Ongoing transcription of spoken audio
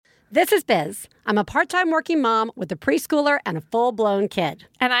This is Biz. I'm a part-time working mom with a preschooler and a full-blown kid.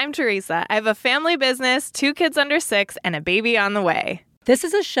 And I'm Teresa. I have a family business, 2 kids under 6, and a baby on the way. This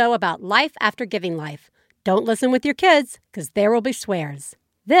is a show about life after giving life. Don't listen with your kids, because there will be swears.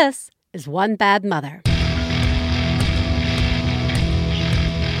 This is One Bad Mother.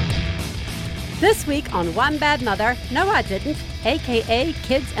 This week on One Bad Mother, no I didn't, a.k.a.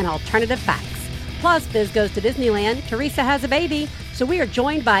 Kids and Alternative Facts. Plus, Biz goes to Disneyland, Teresa has a baby, so we are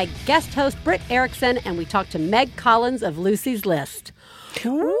joined by guest host Britt Erickson, and we talk to Meg Collins of Lucie's List.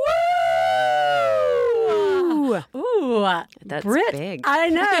 Ooh! Ooh! That's Britt, big. I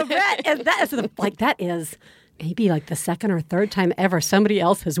know, Britt. That is maybe like the second or third time ever somebody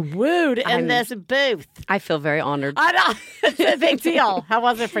else has wooed in this booth. I feel very honored. I know. It's a big deal. How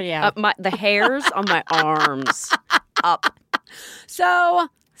was it for you? The hairs on my arms up. So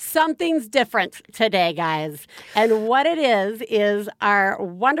something's different today, guys. And what it is our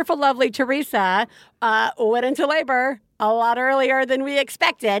wonderful, lovely Teresa went into labor a lot earlier than we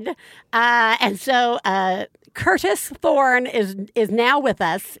expected. And so Curtis Thorne is now with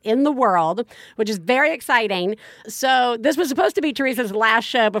us in the world, which is very exciting. So this was supposed to be Teresa's last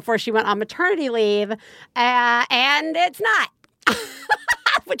show before she went on maternity leave, and it's not.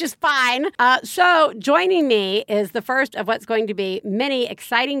 Which is fine. So joining me is the first of what's going to be many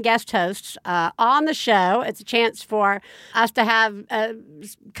exciting guest hosts on the show. It's a chance for us to have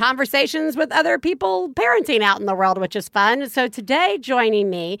conversations with other people parenting out in the world, which is fun. So today joining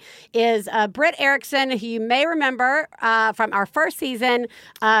me is Britt Erickson, who you may remember from our first season.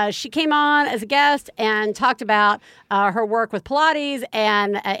 She came on as a guest and talked about her work with Pilates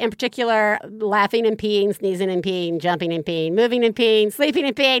and in particular laughing and peeing, sneezing and peeing, jumping and peeing, moving and peeing, sleeping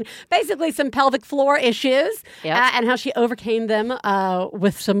and peeing, basically some pelvic floor issues, and how she overcame them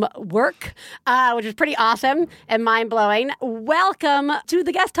with some work, which is pretty awesome and mind-blowing. Welcome to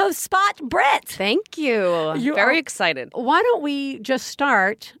the guest host spot, Britt. Thank you. Very excited. Why don't we just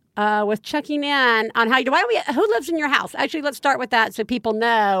start with checking in on how you do? Who lives in your house? Actually, let's start with that so people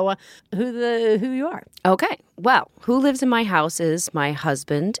know who you are. Okay. Well, who lives in my house is my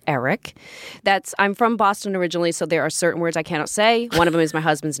husband, Eric. I'm from Boston originally, so there are certain words I cannot say. One of them is my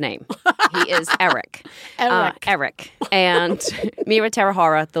husband's name. He is Eric. Eric. And Mira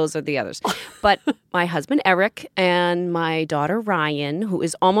Terahara, those are the others. But my husband, Eric, and my daughter, Ryan, who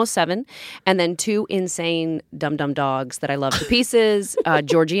is almost 7, and then 2 insane dum-dum dogs that I love to pieces,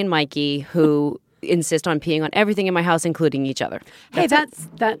 Georgie and Mikey, who insist on peeing on everything in my house, including each other.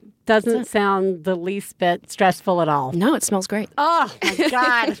 That doesn't sound the least bit stressful at all. No, it smells great. Oh, my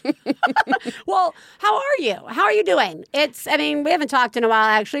God. Well, how are you? How are you doing? We haven't talked in a while,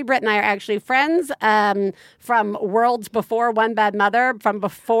 actually. Britt and I are actually friends from worlds before One Bad Mother, from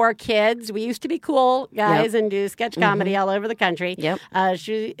before kids. We used to be cool guys and do sketch comedy all over the country. Yep.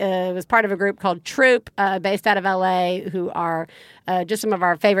 She was part of a group called Troop, based out of L.A., who are just some of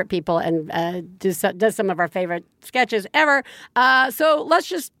our favorite people and does some of our favorite sketches ever. So let's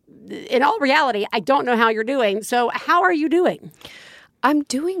just, in all reality, I don't know how you're doing. So how are you doing? I'm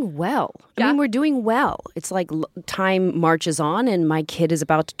doing well. Yeah? I mean, we're doing well. It's like time marches on and my kid is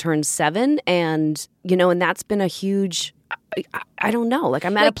about to turn 7 and, and that's been a huge... I don't know.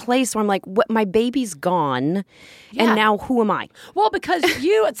 I'm at a place where I'm like, what? My baby's gone, and now who am I? Well, because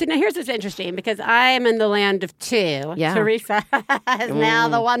now here's what's interesting, because I am in the land of 2. Yeah. Teresa is now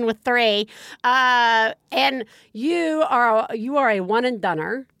the one with 3. And you are a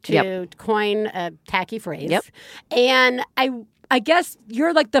one-and-doner, to coin a tacky phrase. Yep. And I guess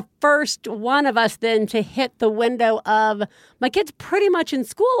you're like the first one of us then to hit the window of my kid's pretty much in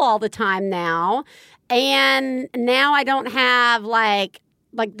school all the time now. And now I don't have like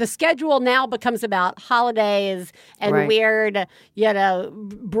the schedule now becomes about holidays and weird,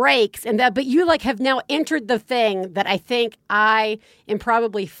 breaks and that. But you have now entered the thing that I think I am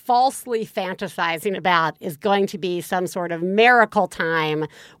probably falsely fantasizing about is going to be some sort of miracle time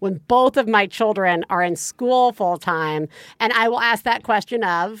when both of my children are in school full time. And I will ask that question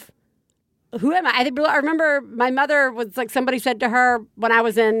of, who am I? I remember my mother was somebody said to her when I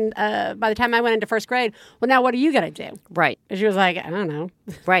was by the time I went into first grade, well, now what are you going to do? Right. And she was like, I don't know.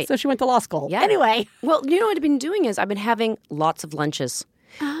 Right. So she went to law school. Yeah. Anyway. Well, what I've been doing is I've been having lots of lunches.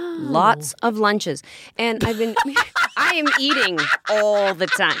 Oh. Lots of lunches. And I am eating all the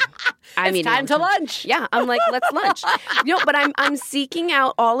time. It's time to lunch. Yeah, I'm like, let's lunch. But I'm seeking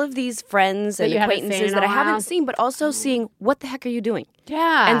out all of these friends and acquaintances that I haven't seen, but also seeing what the heck are you doing?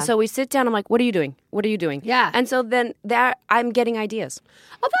 Yeah. And so we sit down. I'm like, what are you doing? What are you doing? Yeah. And so then I'm getting ideas.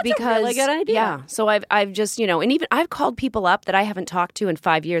 Oh, that's a really good idea. Yeah. So I've just, and even I've called people up that I haven't talked to in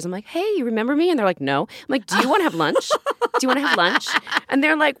 5 years. I'm like, hey, you remember me? And they're like, no. I'm like, do you want to have lunch? Do you want to have lunch? And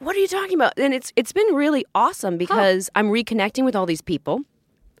they're like, what are you talking about? And it's been really awesome because I'm reconnecting with all these people.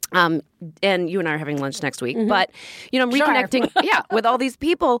 And you and I are having lunch next week, but I'm reconnecting, with all these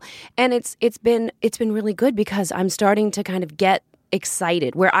people, and it's been really good because I'm starting to kind of get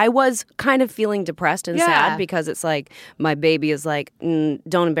excited where I was kind of feeling depressed and sad because it's like my baby is like,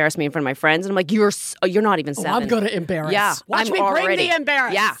 don't embarrass me in front of my friends, and I'm like, you're not even 7. I'm gonna embarrass. Yeah, watch me bring the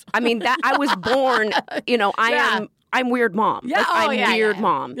embarrass. Yeah, I mean that I was born. I'm weird mom. Yeah, I'm weird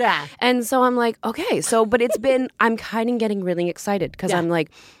mom. Yeah, and so I'm like, okay, but it's been I'm kind of getting really excited because I'm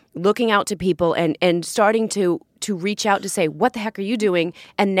like looking out to people and starting to reach out to say, what the heck are you doing?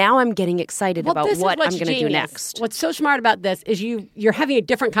 And now I'm getting excited about what I'm going to do next. What's so smart about this is you're having a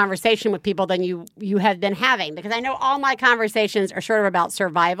different conversation with people than you have been having, because I know all my conversations are sort of about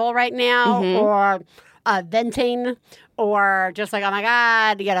survival right now, or venting, or just like, oh my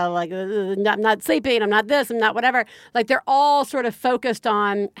God, like I'm not sleeping, I'm not this, I'm not whatever. Like they're all sort of focused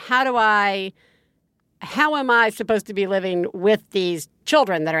on how am I supposed to be living with these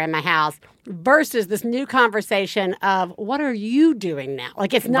children that are in my house versus this new conversation of what are you doing now?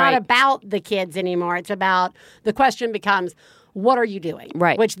 Like it's not about the kids anymore. It's about, the question becomes, what are you doing?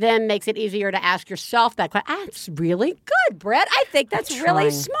 Right. Which then makes it easier to ask yourself that question. That's really good, Britt. I think that's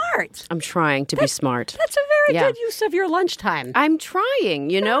really smart. I'm trying to be smart. That's a very good use of your lunchtime. I'm trying,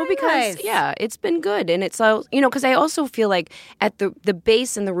 because, nice. It's been good. And it's, because I also feel like at the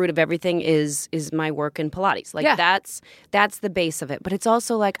base and the root of everything is my work in Pilates. Like that's the base of it. But it's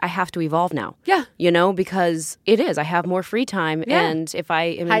also like I have to evolve now. Yeah. Because it is. I have more free time. Yeah. And if I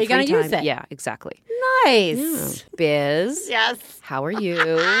am How are you going to use it? Yeah, exactly. Nice. Yeah. Biz. Yes. How are you?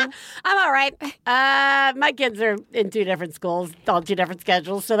 I'm all right. My kids are in 2 different schools, on 2 different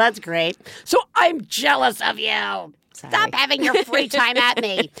schedules, so that's great. So I'm jealous of you. Stop having your free time at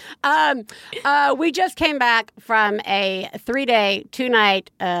me. We just came back from a 3-day, 2-night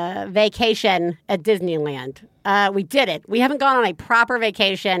vacation at Disneyland. We did it. We haven't gone on a proper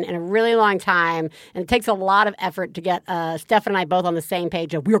vacation in a really long time, and it takes a lot of effort to get Steph and I both on the same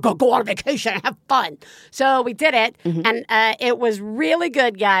page of we're going to go on a vacation and have fun. So we did it, and it was really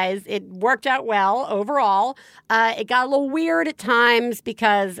good, guys. It worked out well overall. It got a little weird at times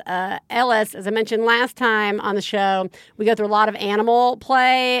because Ellis, as I mentioned last time on the show, we go through a lot of animal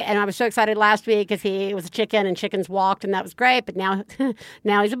play, and I was so excited last week because he was a chicken and chickens walked, and that was great. But now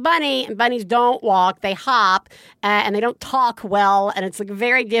he's a bunny, and bunnies don't walk; they hop. And they don't talk well, and it's like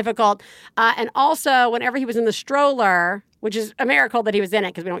very difficult. And also, whenever he was in the stroller, which is a miracle that he was in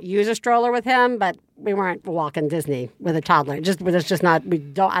it because we don't use a stroller with him, but we weren't walking Disney with a toddler. It's just not.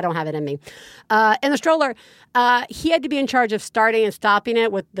 I don't have it in me. In the stroller, he had to be in charge of starting and stopping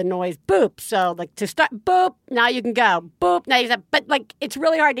it with the noise boop. So like to start boop, now you can go boop. Now you can, but like it's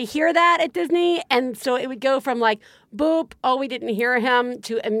really hard to hear that at Disney, and so it would go from like boop, oh we didn't hear him,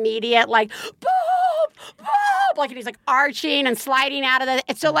 to immediate like boop, boop, like he's like arching and sliding out of the.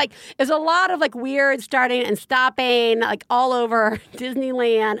 And so like there's a lot of like weird starting and stopping like all over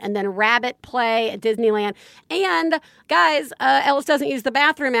Disneyland, and then rabbit play at Disneyland. And guys, Ellis doesn't use the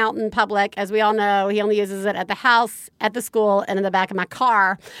bathroom out in public, as we all know. He only uses it at the house, at the school, and in the back of my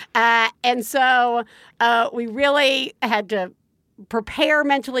car. And so we really had to prepare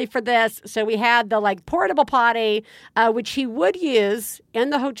mentally for this. So we had the like portable potty, which he would use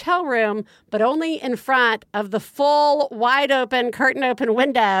in the hotel room, but only in front of the full, wide open, curtain open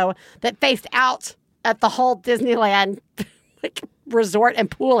window that faced out at the whole Disneyland like resort and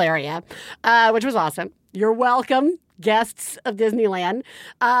pool area, which was awesome. You're welcome, guests of Disneyland.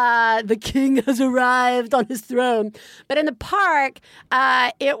 The king has arrived on his throne. But in the park,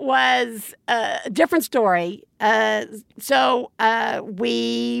 it was a different story. So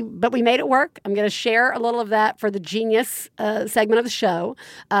we made it work. I'm going to share a little of that for the Genius segment of the show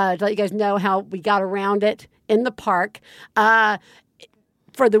to let you guys know how we got around it in the park.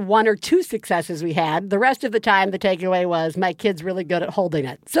 For the 1 or 2 successes we had, the rest of the time, the takeaway was my kid's really good at holding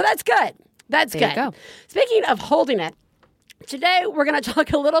it. So that's good. That's good. There you go. Speaking of holding it, today we're going to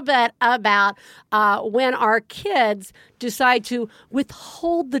talk a little bit about when our kids decide to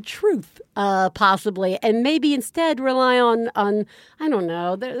withhold the truth, possibly, and maybe instead rely on I don't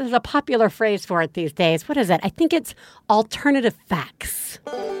know, there's a popular phrase for it these days. What is it? I think it's alternative facts.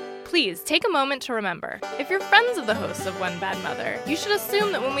 please take a moment to remember, if you're friends of the hosts of One Bad Mother, you should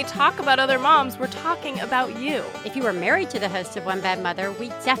assume that when we talk about other moms, we're talking about you. If you were married to the hosts of One Bad Mother, we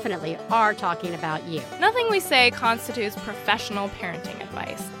definitely are talking about you. Nothing we say constitutes professional parenting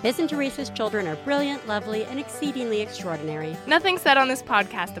advice. Biz and Teresa's children are brilliant, lovely, and exceedingly extraordinary. Nothing said on this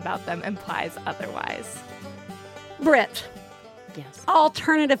podcast about them implies otherwise. Britt. Yes.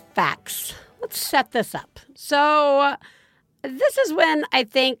 Alternative facts. Let's set this up. So this is when I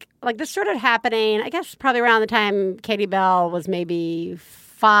think, this started happening, I guess probably around the time Katie Bell was maybe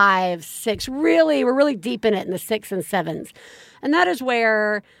 5, 6. We're really deep in it in the 6 and 7s. And that is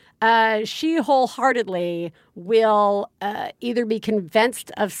where she wholeheartedly will either be convinced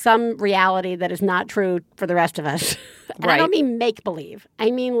of some reality that is not true for the rest of us. And Right. I don't mean make-believe.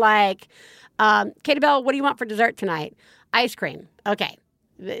 I mean Katie Bell, what do you want for dessert tonight? Ice cream. Okay.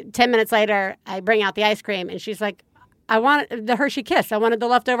 10 minutes later, I bring out the ice cream, and she's like, I want the Hershey Kiss. I wanted the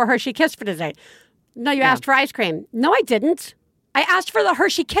leftover Hershey Kiss for dessert. No, you asked for ice cream. No, I didn't. I asked for the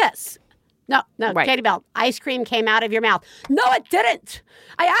Hershey Kiss. No, Right. Katie Bell, ice cream came out of your mouth. No, it didn't.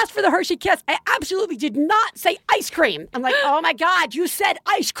 I asked for the Hershey Kiss. I absolutely did not say ice cream. I'm like, oh my God, you said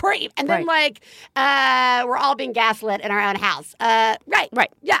ice cream. And then we're all being gaslit in our own house. Right.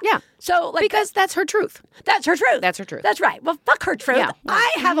 Yeah. Yeah. So Because that's her truth. that's her truth. That's her truth. That's right. Well, fuck her truth. Yeah.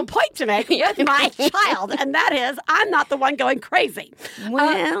 I have a point to make with my child, and that is I'm not the one going crazy.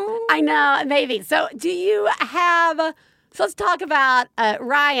 Well. I know, maybe. So do you have... So let's talk about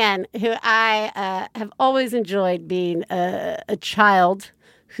Ryan, who I have always enjoyed being a child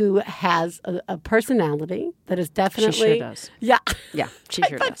who has a personality that is definitely... She sure does. Yeah. Yeah, she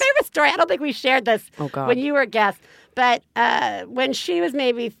sure My does. favorite story, I don't think we shared this God. when you were a guest, but when she was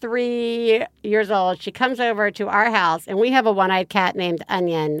maybe 3 years old, she comes over to our house, and we have a one-eyed cat named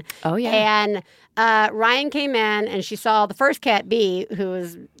Onion. Oh, yeah. And Ryan came in, and she saw the first cat, B,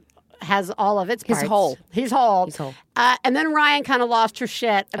 who has all of its parts. He's whole. He's whole. He's whole. And then Ryan kind of lost her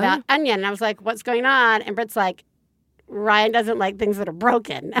shit about Onion. And I was like, what's going on? And Britt's like, Ryan doesn't like things that are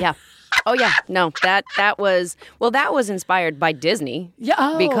broken. Yeah. Oh yeah. No, that was inspired by Disney. Yeah.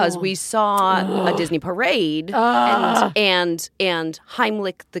 Oh. Because we saw a Disney parade and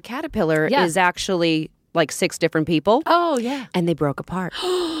Heimlich the caterpillar is actually like 6 different people. Oh, yeah. And they broke apart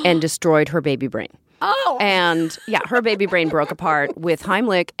and destroyed her baby brain. Oh. And her baby brain broke apart with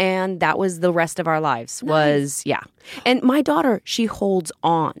Heimlich, and that was the rest of our lives. And my daughter, she holds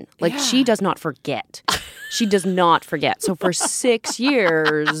on. She does not forget. She does not forget. So for 6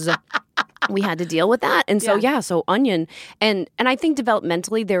 years, we had to deal with that. And so, so Onion, and I think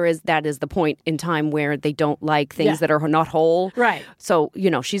developmentally that is the point in time where they don't like things that are not whole. Right. So,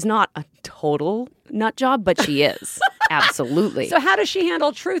 she's not a total nut job, but she is. Absolutely. So how does she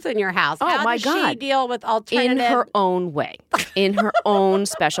handle truth in your house? How my does God. she deal with alternative? In her own way. In her own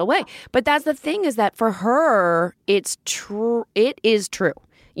special way. But that's the thing, is that for her, it's true. It is true.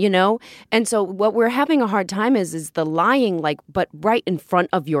 And so what we're having a hard time is the lying, but right in front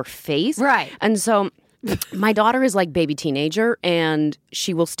of your face. Right. And so my daughter is like baby teenager, and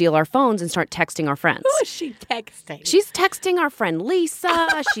she will steal our phones and start texting our friends. Who is she texting? She's texting our friend Lisa.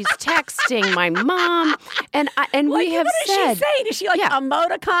 She's texting my mom, and we have what said. What does she say? Does she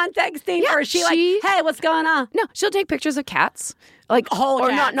emoticon texting, or is she like, "Hey, what's going on"? No, she'll take pictures of cats. Whole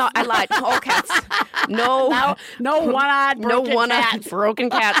cats. No, I lied. Whole cats. No one-eyed broken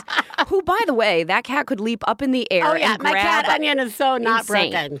cats. Who, by the way, that cat could leap up in the air. Oh yeah, and my grab cat Onion is so not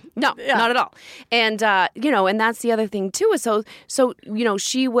insane. broken. No, not at all. And and that's the other thing too. Is so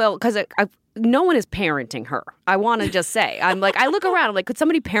she will, because no one is parenting her. I want to just say, I look around, I'm like, could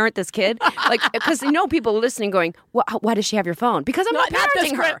somebody parent this kid? Because people listening going, why does she have your phone? Because I'm not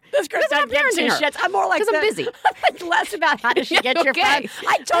parenting her. This girl's not parenting her. Shits. I'm more like, because I'm busy. I'm less about how does she get your phone.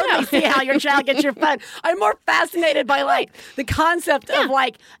 I totally see how your child gets your phone. I'm more fascinated by the concept of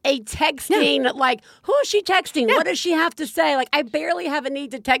a texting, who is she texting? Yeah. What does she have to say? I barely have a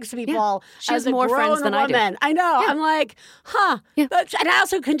need to text people. She has as a more grown friends than woman. I do. I know. Yeah. I'm like, huh. Yeah. And I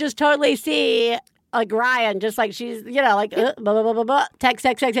also can just totally see Ryan, just she's, blah, blah, blah, blah, blah, text,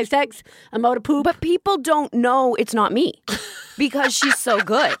 emoji poop. But people don't know it's not me because she's so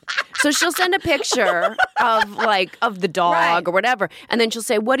good. So she'll send a picture of the dog or whatever, and then she'll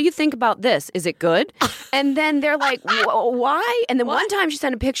say, "What do you think about this? Is it good?" And then they're like, "Why?" And then one time she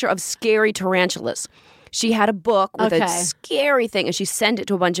sent a picture of scary tarantulas. She had a book with a scary thing, and she sent it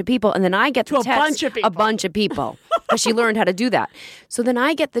to a bunch of people. And then I get the text. A bunch of people. Because she learned how to do that. So then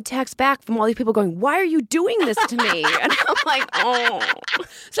I get the text back from all these people going, why are you doing this to me? And I'm like, oh.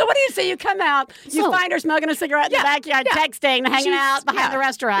 So what do you say? You come out, you find her smoking a cigarette in the backyard, texting, hanging out behind the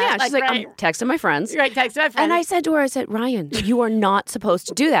restaurant. Yeah, she's like, I'm texting my friends. Right, texting my friends. And I said to her, Ryan, you are not supposed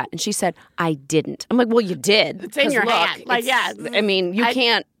to do that. And she said, I didn't. I'm like, well, you did. It's in your hand. Like, I mean, you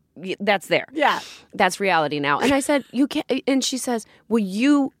can't. That's there. Yeah. That's reality now. And I said, you can't. And she says,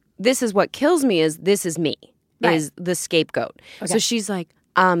 well, this is what kills me this is me, is the scapegoat. Okay. So she's like,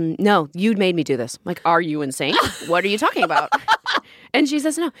 no, you made me do this. I'm like, are you insane? What are you talking about? And she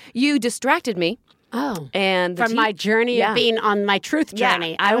says, no, you distracted me. Oh. And from my journey of being on my truth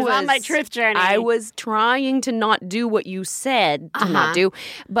journey. I was on my truth journey. I was trying to not do what you said to not do,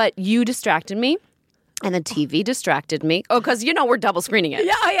 but you distracted me. And the TV distracted me. Oh, because, we're double screening it.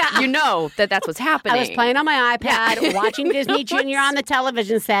 Yeah. You know that's what's happening. I was playing on my iPad, watching Disney Junior on the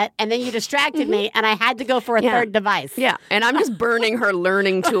television set, and then you distracted me, and I had to go for a third device. Yeah, and I'm just burning her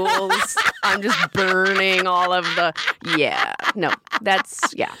learning tools. I'm just burning all of the,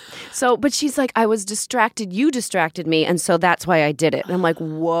 So, but she's like, I was distracted. You distracted me, and so that's why I did it. And I'm like,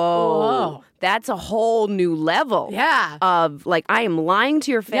 whoa. That's a whole new level. Yeah. Of, like, I am lying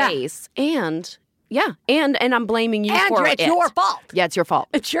to your face, and... Yeah, and I'm blaming you for it. And it's your fault. Yeah, it's your fault.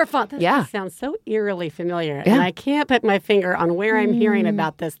 It's your fault. That sounds so eerily familiar. Yeah. And I can't put my finger on where I'm hearing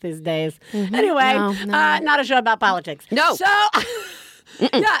about this these days. Mm-hmm. Anyway, not a show about politics. No. So,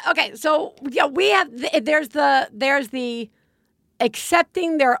 okay. So, we have, there's the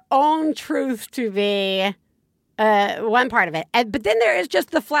accepting their own truth to be one part of it. But then there is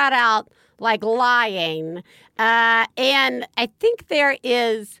just the flat out, like, lying. And I think there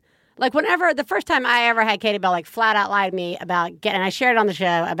is... Like, whenever, the first time I ever had Katie Bell, like, flat out lie to me about and I shared it on the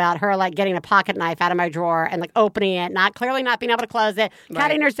show about her, like, getting a pocket knife out of my drawer and, like, opening it, clearly not being able to close it,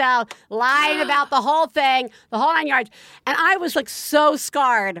 cutting herself, lying about the whole thing, the whole 9 yards. And I was, like, so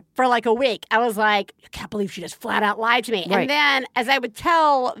scarred for, like, a week. I was like, I can't believe she just flat out lied to me. Right. And then, as I would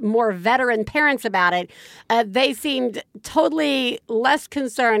tell more veteran parents about it, they seemed totally less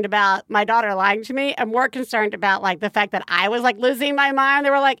concerned about my daughter lying to me and more concerned about, like, the fact that I was, like, losing my mind. They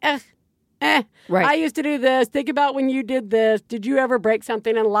were like, right. I used to do this. Think about when you did this. Did you ever break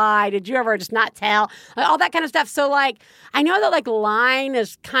something and lie? Did you ever just not tell? All that kind of stuff. So, like, I know that, like, lying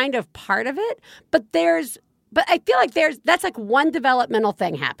is kind of part of it, but I feel like that's like one developmental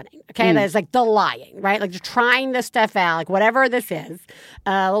thing happening. Okay. There's like the lying, right? Like, just trying this stuff out, like whatever this is,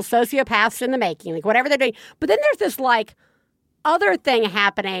 little sociopaths in the making, like whatever they're doing. But then there's this like other thing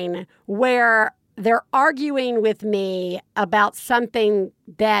happening where they're arguing with me about something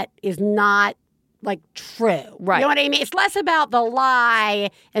that is not, like, true. Right. You know what I mean? It's less about the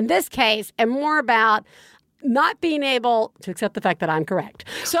lie in this case and more about not being able to accept the fact that I'm correct.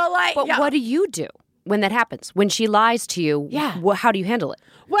 So, like... But what do you do when that happens? When she lies to you, how do you handle it?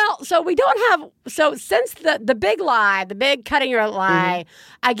 Well, so we don't have... So since the big lie, the big cutting your lie,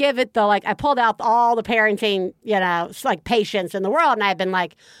 I give it the, like... I pulled out all the parenting, like, patience in the world, and I've been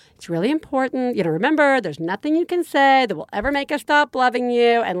like... It's really important, remember, there's nothing you can say that will ever make us stop loving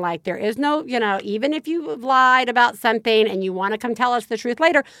you. And, like, there is no, even if you've lied about something and you want to come tell us the truth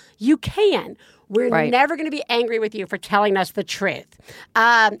later, you can. We're never going to be angry with you for telling us the truth.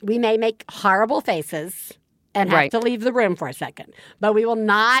 We may make horrible faces and have to leave the room for a second. But we will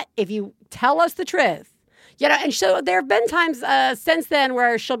not, if you tell us the truth. And so there have been times since then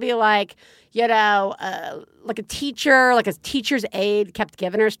where she'll be like, like a teacher's aide kept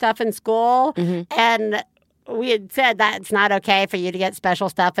giving her stuff in school. Mm-hmm. And we had said that it's not okay for you to get special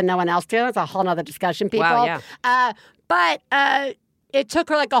stuff and no one else does. It's a whole nother discussion, people. Wow, yeah. But it took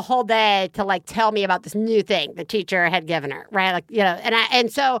her like a whole day to like tell me about this new thing the teacher had given her, right? Like,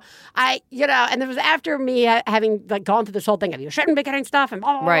 and so I, and it was after me having like gone through this whole thing of you shouldn't be getting stuff and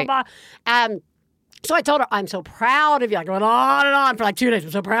blah, blah, blah, blah. So I told her, I'm so proud of you. I went on and on for like 2 days.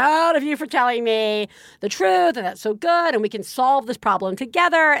 I'm so proud of you for telling me the truth, and that's so good, and we can solve this problem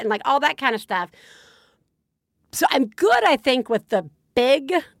together, and like all that kind of stuff. So I'm good, I think, with the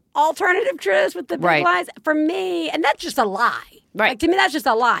big alternative truths, with the big lies. For me, and that's just a lie. Right. Like, to me, that's just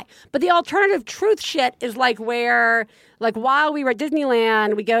a lie. But the alternative truth shit is like where, like, while we were at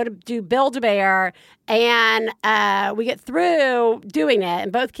Disneyland, we go to do Build-A-Bear, and we get through doing it,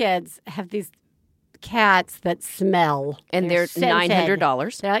 and both kids have these cats that smell. And they're scented.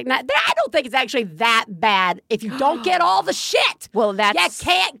 $900. They're like, I don't think it's actually that bad if you don't get all the shit. Well, you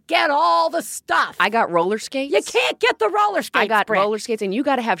can't get all the stuff. I got roller skates. You can't get the roller skates. I got Britt. roller skates, and you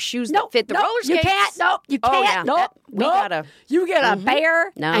got to have shoes that fit the roller skates. You can't. Nope. You can't. Oh, yeah. Nope. You get a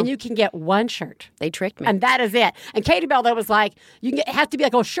bear, and you can get one shirt. They tricked me. And that is it. And Katie Bell, though, was like, it has to be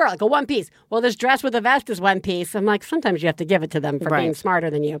like a shirt, like a one piece. Well, this dress with a vest is one piece. I'm like, sometimes you have to give it to them for being smarter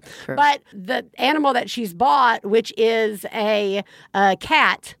than you. Sure. But the animal that she's bought, which is a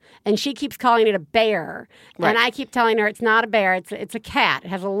cat, and she keeps calling it a bear. Right. And I keep telling her it's not a bear, it's a cat. It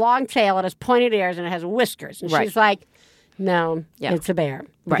has a long tail, it has pointed ears, and it has whiskers. And she's like, no, it's a bear.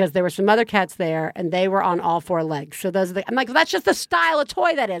 Because there were some other cats there, and they were on all four legs. So those are I'm like, well, that's just the style of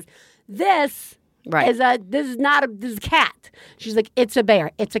toy that is. This is a cat. She's like, it's a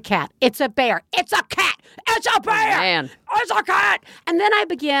bear. It's a cat. It's a bear. It's a cat. It's a bear. Oh, man. It's a cat. And then I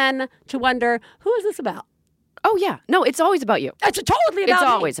began to wonder, who is this about? Oh, yeah. No, it's always about you. It's totally about me. It's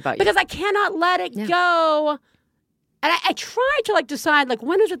always about you. Because I cannot let it go. And I try to decide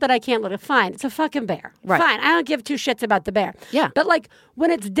when is it that I can't let it? Fine, it's a fucking bear. Right. Fine, I don't give two shits about the bear. Yeah. But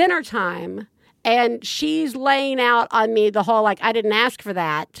when it's dinner time and she's laying out on me the whole I didn't ask for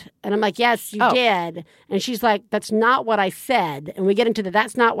that, and I'm like, yes, you did, and she's like, that's not what I said, and we get into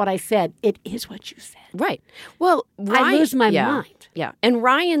that's not what I said. It is what you said. Right. Well, I lose my mind. Yeah. And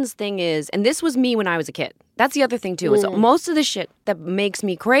Ryan's thing is, and this was me when I was a kid. That's the other thing, too, is most of the shit that makes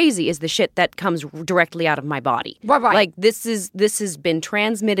me crazy is the shit that comes directly out of my body. Right. This has been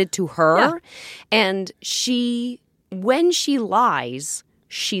transmitted to her, and when she lies,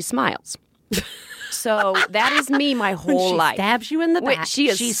 she smiles. So that is me my whole life. She stabs you in the back.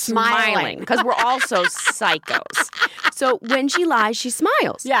 She's smiling because we're also psychos. So when she lies, she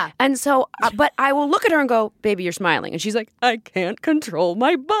smiles. Yeah. And so, but I will look at her and go, baby, you're smiling. And she's like, I can't control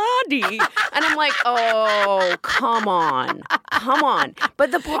my body. And I'm like, oh, come on.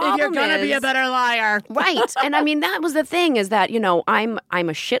 But the problem is, you're going to be a better liar. Right. And I mean, that was the thing is that, I'm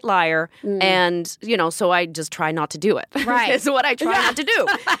a shit liar. And, so I just try not to do it. Right. It's what I try not to do.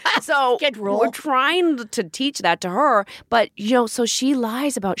 So we're trying to teach that to her. But, so she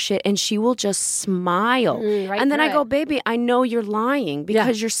lies about shit and she will just smile. And then I go, baby, I know you're lying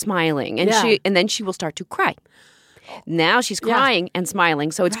because you're smiling. And then she will start to cry. Now she's crying and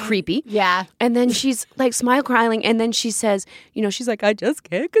smiling, so it's creepy. Yeah. And then she's smile crying, and then she says, she's like, I just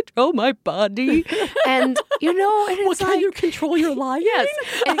can't control my body. And, and it's can you control your lying? Yes.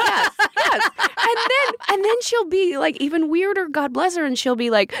 Yes. And then she'll be even weirder, God bless her, and she'll be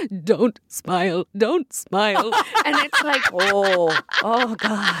like, don't smile. And it's like, oh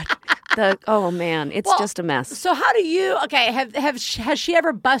God. Oh man, it's just a mess. So how do you? Okay, has she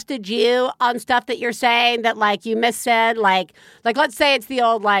ever busted you on stuff that you're saying that you missaid? Like let's say it's the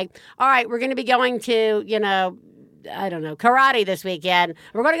old all right, we're going to be going to I don't know, karate this weekend.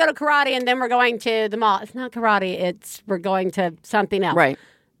 We're going to go to karate and then we're going to the mall. It's not karate. We're going to something else. Right.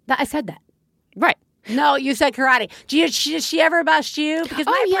 I said that. Right. No, you said karate. Does she ever bust you? Because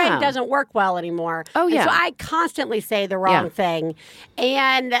my brain doesn't work well anymore. Oh yeah. And so I constantly say the wrong thing,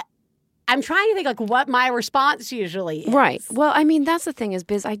 and I'm trying to think what my response usually is. Right. Well, I mean, that's the thing is,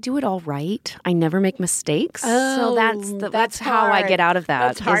 Biz, I do it all right. I never make mistakes. Oh, so that's how I get out of that.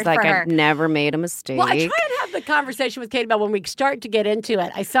 That's hard for her. I've never made a mistake. Well, I try and have the conversation with Katie Bell when we start to get into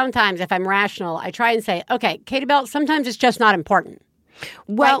it. I sometimes, if I'm rational, I try and say, okay, Katie Bell, sometimes it's just not important.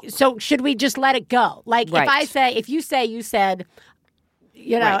 Well, so should we just let it go? If you say you said,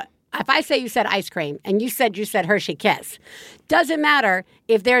 if I say you said ice cream and you said Hershey Kiss, doesn't matter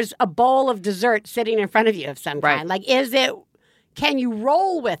if there's a bowl of dessert sitting in front of you of some kind. Can you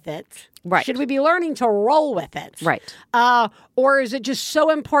roll with it? Right. Should we be learning to roll with it? Right. Or is it just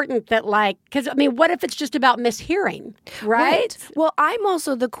so important that because what if it's just about mishearing, right? Well, I'm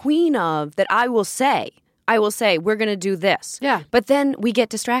also the queen of that. I will say, we're going to do this. Yeah. But then we get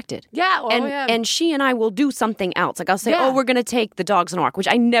distracted. Yeah. And she and I will do something else. I'll say, we're going to take the dogs on a walk, which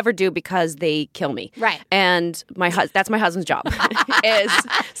I never do because they kill me. Right. And that's my husband's job.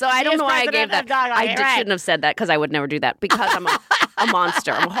 So I don't know why I gave that. Shouldn't have said that because I would never do that because I'm a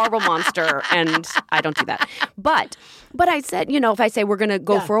monster. I'm a horrible monster and I don't do that. But I said, if I say we're going to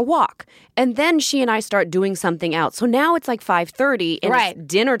go for a walk and then she and I start doing something else. So now it's 5:30 and it's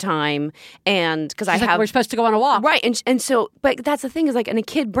dinner time and because we're supposed to go on a walk. Right. And so, but that's the thing is in a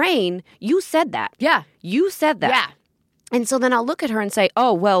kid brain, you said that. Yeah. You said that. Yeah. And so then I'll look at her and say,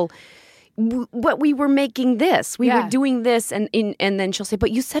 oh, well, but we were making this. We were doing this. And then she'll say,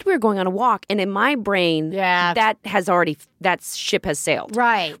 but you said we were going on a walk. And in my brain, that ship has sailed.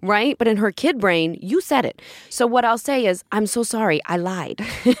 Right. Right? But in her kid brain, you said it. So what I'll say is, I'm so sorry. I lied.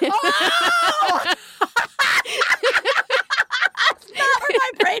 Oh! Not what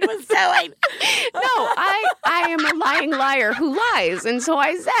my brain was doing. No, I am a lying liar who lies. And so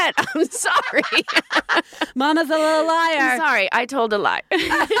I said, I'm sorry. Mama's a little liar. I'm sorry. I told a lie.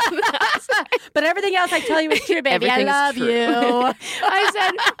 But everything else I tell you is true, baby. I love you. I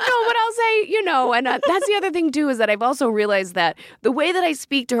said, no, but I'll say, and that's the other thing, too, is that I've also realized that the way that I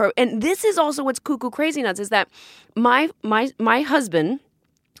speak to her, and this is also what's cuckoo crazy nuts, is that my husband,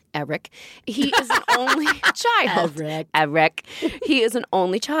 Eric, he is an only child. Eric. He is an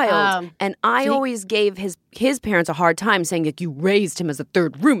only child. And I always gave his parents a hard time saying, like, you raised him as a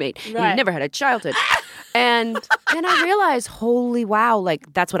third roommate. Right. He never had a childhood. And then I realized, holy wow,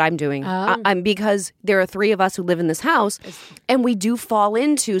 like, that's what I'm doing. I'm because there are 3 of us who live in this house, and we do fall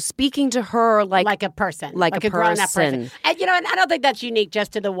into speaking to her like a person. Like a grown-up person. And, and I don't think that's unique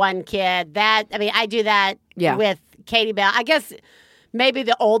just to the one kid. I do that with Katie Bell. I guess maybe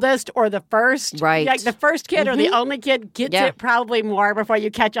the oldest or the first. Right. Like the first kid or the only kid gets it probably more before you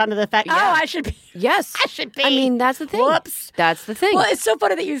catch on to the fact, I should be. Yes. I should be. I mean, that's the thing. Whoops. That's the thing. Well, it's so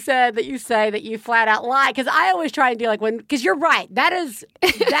funny that you say that you flat out lie, because I always try and do because you're right. That is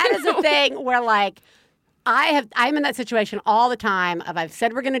a thing where I'm in that situation all the time of I've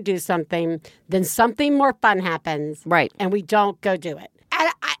said we're going to do something, then something more fun happens. Right. And we don't go do it. And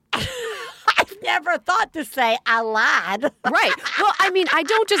I've never thought to say I lied. Right. Well, I mean, I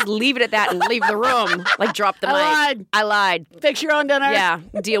don't just leave it at that and leave the room, like drop the mic. I lied. Fix your own dinner. Yeah.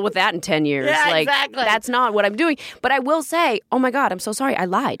 Deal with that in 10 years. Yeah, exactly. That's not what I'm doing. But I will say, oh my God, I'm so sorry. I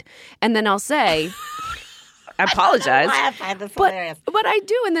lied. And then I'll say, I apologize. I find this hilarious. But I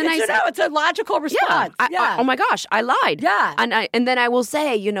do. And then it's a logical response. Yeah. Oh my gosh, I lied. Yeah. And then I will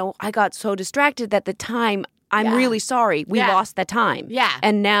say, I got so distracted at the time. I'm really sorry. We lost that time. Yeah.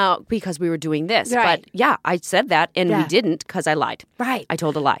 And now, because we were doing this. Right. But I said that, and we didn't because I lied. Right. I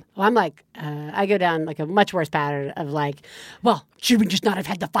told a lie. Well, I'm I go down a much worse pattern of well, should we just not have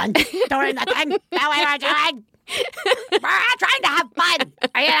had the fun during the thing that we were doing? We're trying to have fun.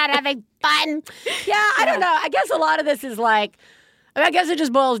 Are you not having fun? Yeah, I don't know. I guess a lot of this is I guess it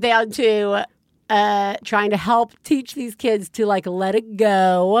just boils down to trying to help teach these kids to let it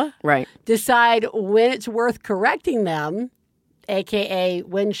go. Right. Decide when it's worth correcting them, a.k.a.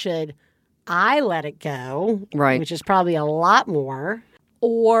 when should I let it go. Right. Which is probably a lot more.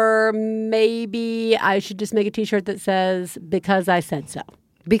 Or maybe I should just make a T-shirt that says, because I said so.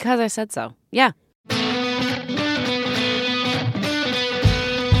 Because I said so. Yeah.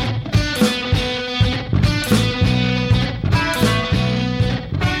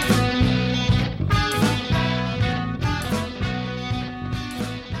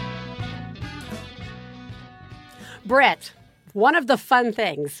 Britt, one of the fun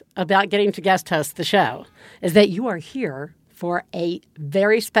things about getting to guest host the show is that you are here for a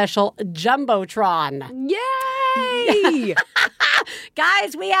very special Jumbotron. Yay!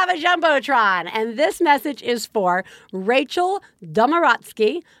 Guys, we have a Jumbotron, and this message is for Rachel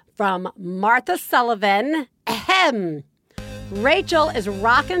Domorotsky from Martha Sullivan. Ahem. Rachel is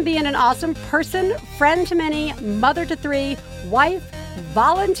rockin' being an awesome person, friend to many, mother to 3, wife,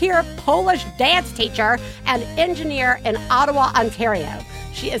 volunteer Polish dance teacher, and engineer in Ottawa, Ontario.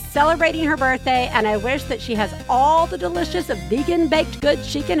 She is celebrating her birthday, and I wish that she has all the delicious vegan baked goods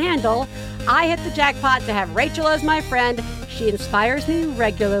she can handle. I hit the jackpot to have Rachel as my friend. She inspires me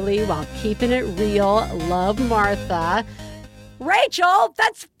regularly while keeping it real. Love, Martha. Rachel,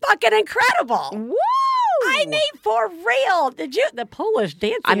 that's fucking incredible. Woo! I mean, for real. Did you? The Polish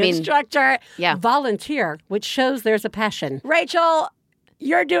dancing instructor, volunteer, which shows there's a passion. Rachel,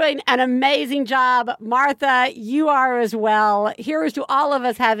 you're doing an amazing job. Martha, you are as well. Here's to all of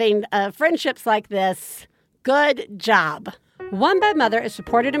us having friendships like this. Good job. One Bad Mother is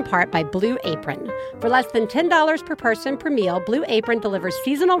supported in part by Blue Apron. For less than $10 per person per meal, Blue Apron delivers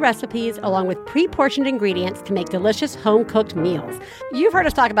seasonal recipes along with pre-portioned ingredients to make delicious home-cooked meals. You've heard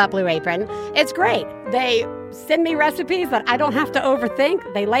us talk about Blue Apron. It's great. They send me recipes that I don't have to overthink.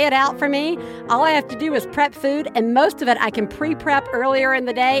 They lay it out for me. All I have to do is prep food, and most of it I can pre-prep earlier in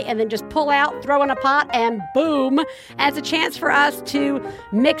the day and then just pull out, throw in a pot, and boom. As a chance for us to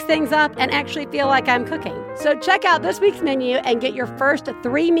mix things up and actually feel like I'm cooking. So check out this week's menu and get your first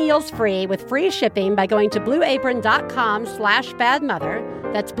 3 meals free with free shipping by going to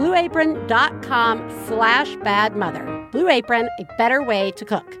blueapron.com/badmother. That's blueapron.com/badmother. Blue Apron, a better way to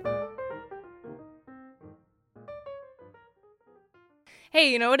cook. Hey,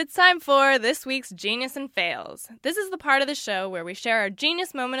 you know what it's time for? This week's Genius and Fails. This is the part of the show where we share our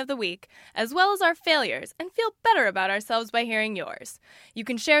genius moment of the week, as well as our failures, and feel better about ourselves by hearing yours. You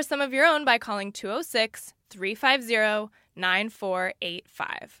can share some of your own by calling 206-350-9485.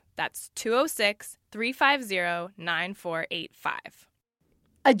 That's 206-350-9485.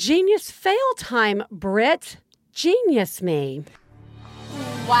 A genius fail time, Britt. Genius me.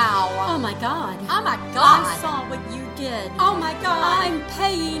 Wow. Oh my God. Oh my God. I saw what you did. Oh my God. I'm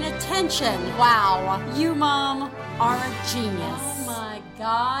paying attention. Wow. You, Mom, are a genius. Oh my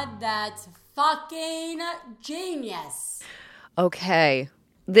God, that's fucking genius. Okay,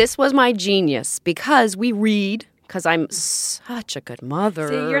 this was my genius because we read, because I'm such a good mother.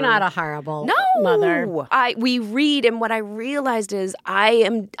 See, you're not a horrible No, mother. we read, and what I realized is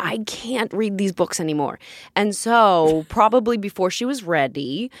I can't read these books anymore. And so probably before she was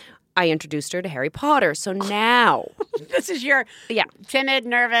ready, I introduced her to Harry Potter. So now This is your timid,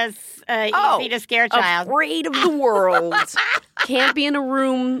 nervous, easy to scare child. afraid of the world. Can't be in a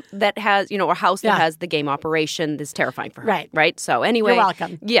room that has, a house that has the game operation. That's terrifying for her. Right. So anyway. You're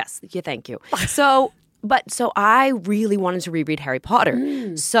welcome. Yes. Yeah, thank you. So I really wanted to reread Harry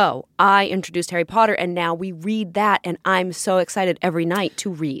Potter. So I introduced Harry Potter, and now we read that, and I'm so excited every night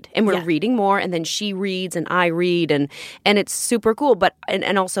to read. And we're reading more, and then she reads, and I read, and it's super cool. But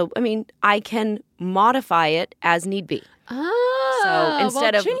and also, I mean, I can modify it as need be. Oh, So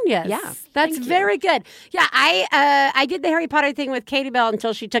instead of genius. yeah, That's very good. Yeah, I did the Harry Potter thing with Katie Bell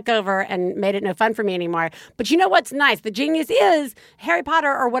until she took over and made it no fun for me anymore. But you know what's nice? The genius is Harry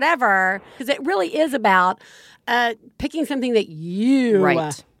Potter or whatever, because it really is about picking something that you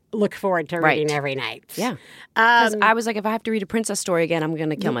look forward to reading every night. Yeah. Because I was like, if I have to read a princess story again, I'm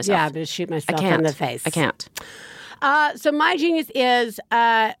going to kill myself. Yeah, I'm going to shoot myself in the face. I can't. So my genius is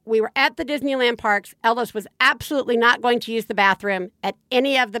we were at the Disneyland parks. Elvis was absolutely not going to use the bathroom at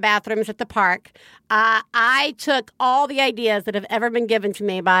any of the bathrooms at the park. I took all the ideas that have ever been given to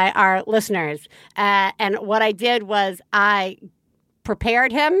me by our listeners. And what I did was I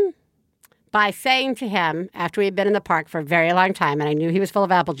prepared him by saying to him, after we had been in the park for a very long time, and I knew he was full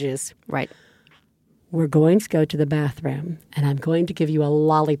of apple juice. Right. We're going to go to the bathroom, and I'm going to give you a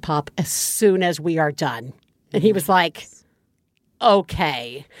lollipop as soon as we are done. And he was like,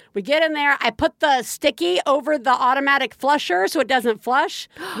 okay. We get in there. I put the sticky over the automatic flusher so it doesn't flush.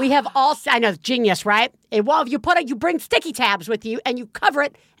 We have all, I know, genius, right? Well, you bring sticky tabs with you and you cover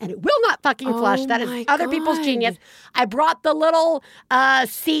it and it will not fucking flush. That is other people's genius. I brought the little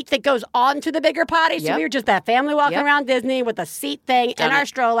seat that goes onto the bigger potty. So we were just that family walking around Disney with a seat thing in our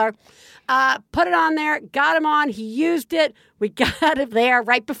stroller. Put it on there, got him on. He used it. We got him there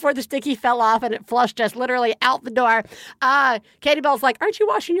right before the sticky fell off and it flushed us literally out the door. Katie Bell's like, aren't you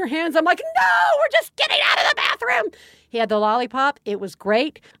washing your hands? I'm like, no, we're just getting out of the bathroom. He had the lollipop. It was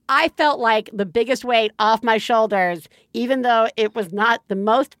great. I felt like the biggest weight off my shoulders, even though it was not the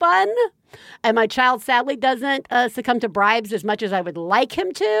most fun. And my child sadly doesn't succumb to bribes as much as I would like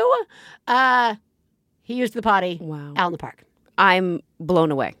him to. He used the potty out in the park. I'm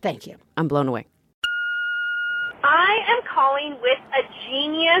blown away. Thank you. I'm blown away. I am calling with a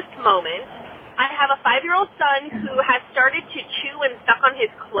genius moment. I have a 5-year-old son who has started to chew and suck on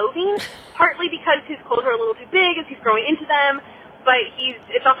his clothing, partly because his clothes are a little too big as he's growing into them, but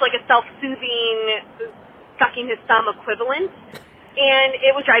it's also like a self-soothing sucking his thumb equivalent. And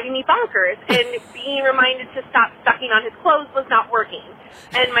it was driving me bonkers, and being reminded to stop sucking on his clothes was not working.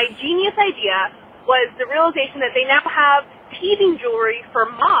 And my genius idea was the realization that they now have teething jewelry for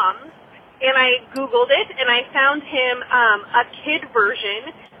moms, and I Googled it, and I found him a kid version.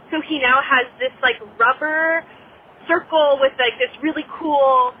 So he now has this like rubber circle with like this really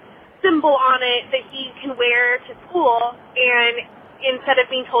cool symbol on it that he can wear to school, and instead of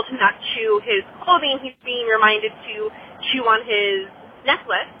being told to not chew his clothing, he's being reminded to chew on his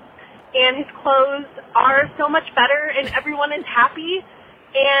necklace, and his clothes are so much better, and everyone is happy,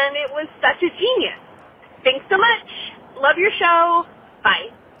 and it was such a genius. Thanks so much. Love your show. Bye.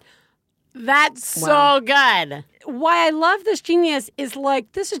 That's so good. Why I love this genius is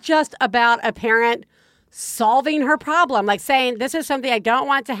like, this is just about a parent solving her problem, like saying, this is something I don't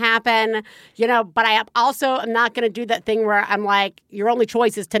want to happen, but I also am not going to do that thing where I'm like, your only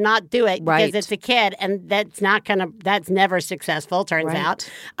choice is to not do it because it's a kid, and that's never successful, turns out.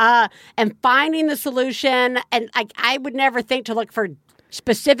 And finding the solution, and I would never think to look for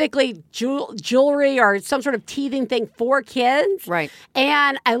specifically jewelry or some sort of teething thing for kids. Right.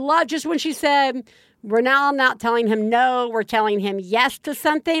 And I love just when she said, we're now not telling him no, we're telling him yes to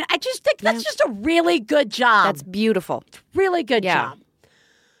something. I just think that's just a really good job. That's beautiful. Really good job.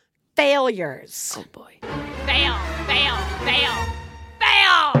 Failures. Oh, boy. Fail, fail, fail,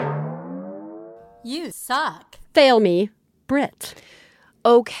 suck. Fail me, Britt.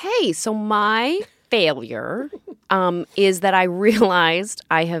 Okay, so my failure is that I realized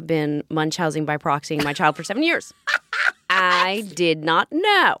I have been Munchausen by proxying my child for 7 years. I did not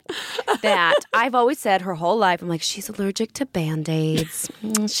know that. I've always said her whole life, I'm like, she's allergic to Band-Aids.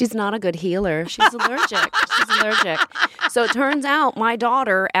 She's not a good healer. She's allergic. So it turns out my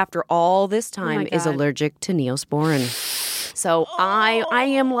daughter, after all this time, is allergic to Neosporin. So I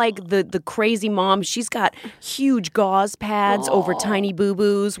am like the crazy mom. She's got huge gauze pads over tiny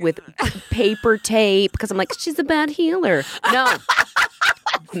boo-boos with paper tape because I'm like, she's a bad healer. No.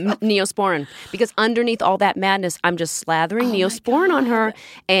 Neosporin. Because underneath all that madness, I'm just slathering Neosporin on her,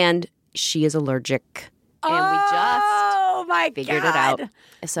 and she is allergic. And we just figured it out.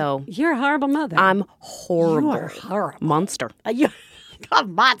 So You're a horrible mother. I'm horrible. You are horrible. Monster. You're a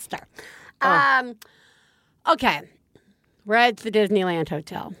monster. Okay. We're at the Disneyland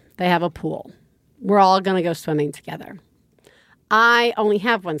Hotel. They have a pool. We're all going to go swimming together. I only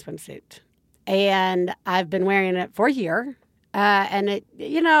have one swimsuit, and I've been wearing it for a year. And it,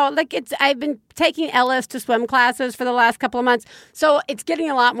 I've been taking Ellis to swim classes for the last couple of months. So it's getting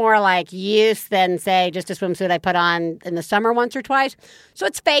a lot more like use than, say, just a swimsuit I put on in the summer once or twice. So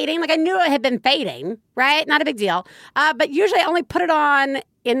it's fading. Like I knew it had been fading, right? Not a big deal. But usually I only put it on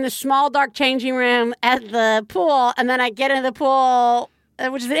in the small, dark changing room at the pool. And then I get into the pool,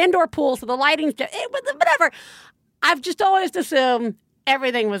 which is an indoor pool. So the lighting's just, whatever. I've just always assumed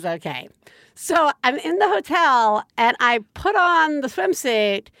everything was okay. So I'm in the hotel, and I put on the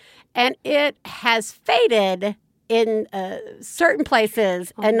swimsuit, and it has faded in certain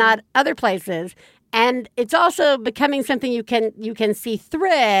places and not other places. And it's also becoming something you can see through.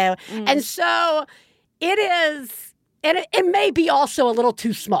 And so it is, and it may be also a little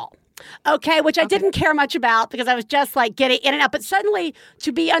too small. Okay, which I didn't care much about because I was just like getting in and out. But suddenly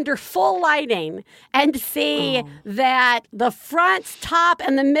to be under full lighting and to see that the front, top,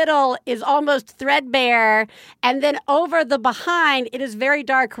 and the middle is almost threadbare, and then over the behind, it is very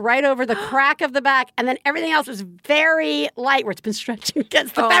dark right over the crack of the back, and then everything else is very light where it's been stretching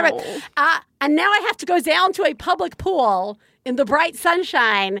against the fabric. And now I have to go down to a public pool in the bright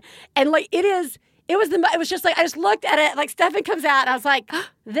sunshine, and like it was just like, I just looked at it, like Stefan comes out, and I was like,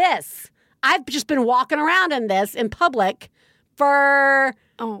 I've just been walking around in this in public for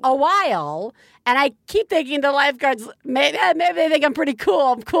a while, and I keep thinking the lifeguards, maybe they think I'm pretty cool.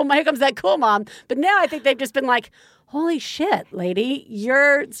 I'm cool. Here comes that cool mom. But now I think they've just been like, holy shit, lady,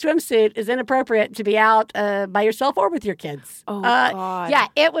 your swimsuit is inappropriate to be out by yourself or with your kids. Oh, God. Yeah,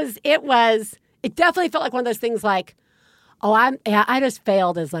 it definitely felt like one of those things like, I just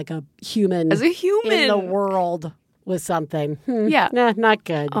failed as like a human. As a human. In the world with something. Yeah. Nah, not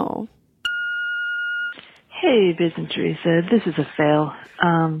good. Oh. Hey, Biz and Teresa. This is a fail.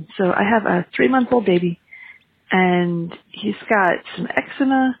 So I have a 3-month-old baby, and he's got some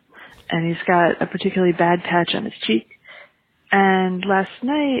eczema, and he's got a particularly bad patch on his cheek. And last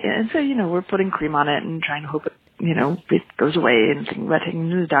night, and so, we're putting cream on it and trying to hope it goes away and thinking about taking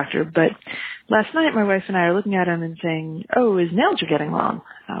him to the doctor. But last night, my wife and I are looking at him and saying, oh, his nails are getting long.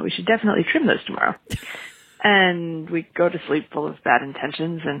 We should definitely trim those tomorrow. And we go to sleep full of bad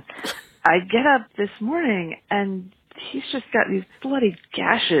intentions. And I get up this morning, and he's just got these bloody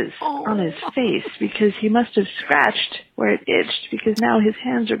gashes on his face because he must have scratched where it itched, because now his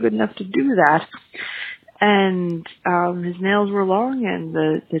hands are good enough to do that. And his nails were long, and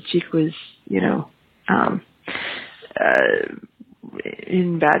the cheek was,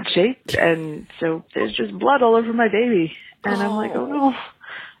 in bad shape, and so there's just blood all over my baby. And I'm like, oh no,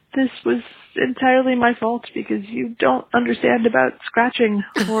 this was entirely my fault because you don't understand about scratching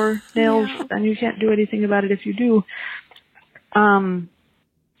or nails, and you can't do anything about it if you do.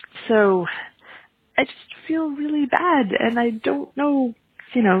 So I just feel really bad, and I don't know,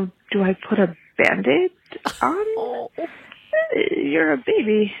 do I put a Band-Aid on? You're a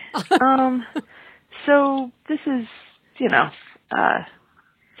baby. So this is,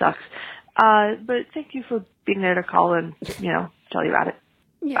 sucks. But thank you for being there to call and, tell you about it.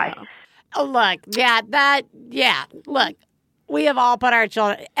 Yeah. Bye. Oh, look, we have all put our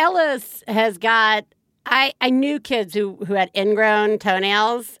children. Ellis has got, I knew kids who had ingrown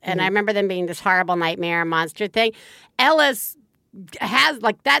toenails, and I remember them being this horrible nightmare monster thing. Ellis has,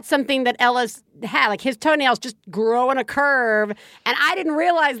 that's something that Ellis had. His toenails just grow in a curve, and I didn't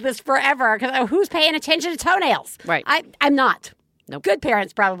realize this forever, because who's paying attention to toenails? Right. I'm not. Nope. Good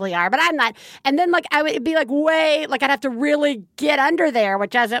parents probably are, but I'm not. And then, I would be I'd have to really get under there,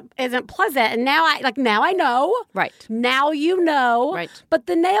 which isn't pleasant. And now I know. Right. Now you know. Right. But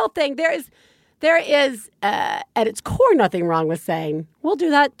the nail thing, there is, at its core, nothing wrong with saying, we'll do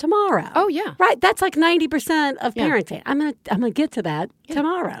that tomorrow. Oh, yeah. Right? That's like 90% of Yeah. parenting. I'm gonna get to that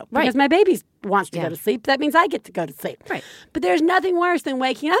tomorrow. Right. Because my baby wants to Yeah. go to sleep. That means I get to go to sleep. Right. But there's nothing worse than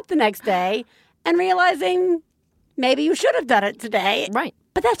waking up the next day and realizing maybe you should have done it today. Right.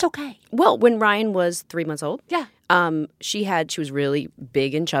 But that's okay. Well, when Ryan was 3 months old, Yeah. she was really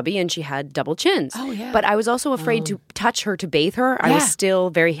big and chubby, and she had double chins. Oh, yeah. But I was also afraid to touch her, to bathe her. I was Yeah. still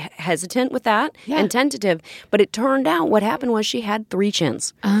very hesitant with that and tentative. But it turned out what happened was she had 3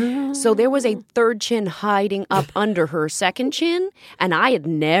 chins. Oh. So there was a third chin hiding up under her second chin, and I had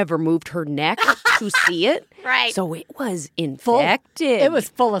never moved her neck to see it. Right. So it was Full- infected. It was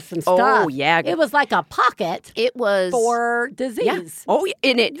full of some stuff. Oh, yeah. It was like a pocket It was for disease. Yeah. Oh, yeah.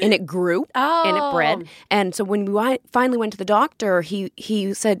 And it grew and it bred. And so when we finally went to the doctor,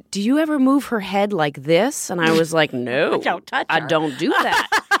 he said, "Do you ever move her head like this?" And I was like, "No, Don't touch I her." don't do that."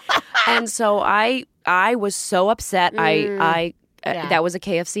 And so I was so upset. That was a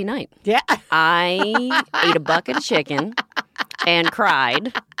KFC night. Yeah. I ate a bucket of chicken and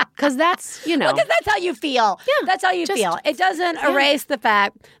cried because that's Because that's how you feel. Yeah, That's how you just- feel. It doesn't erase the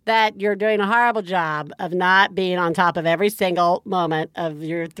fact that you're doing a horrible job of not being on top of every single moment of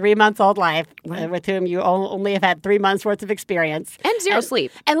your 3-month-old life with whom you only have had 3 months worth of experience. and zero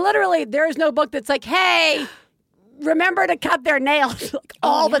sleep. And literally, there is no book that's like, hey, remember to cut their nails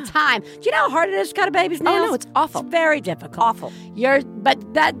all the time. Do you know how hard it is to cut a baby's nails? Oh, no, it's awful. It's very difficult. Awful.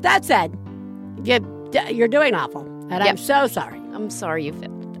 But that said, you're doing awful. And I'm so sorry. I'm sorry you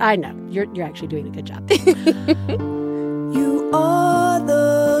failed. I know. You're actually doing a good job. You are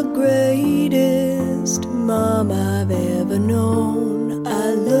the greatest mom I've ever known.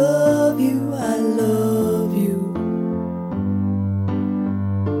 I love you, I love you.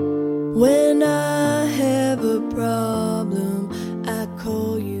 When I have a problem, I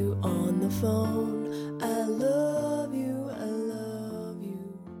call you on the phone. I love you, I love you.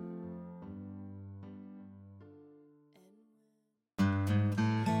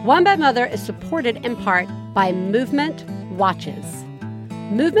 One Bad Mother is supported in part by Movement Watches.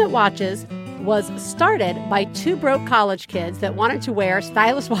 Movement Watches was started by 2 broke college kids that wanted to wear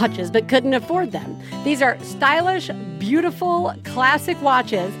stylish watches but couldn't afford them. These are stylish, beautiful, classic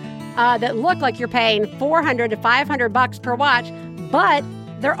watches that look like you're paying $400 to $500 per watch, but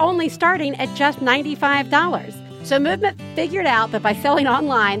they're only starting at just $95. So Movement figured out that by selling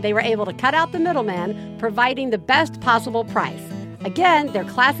online, they were able to cut out the middleman, providing the best possible price. Again, their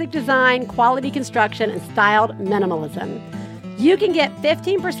classic design, quality construction, and styled minimalism. You can get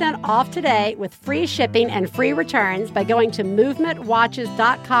 15% off today with free shipping and free returns by going to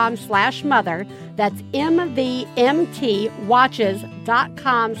movementwatches.com/mother. That's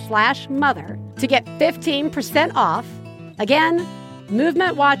MVMTwatches.com/mother to get 15% off. Again,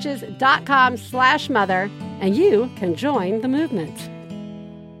 movementwatches.com/mother, and you can join the movement.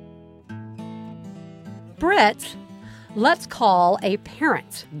 Britt, let's call a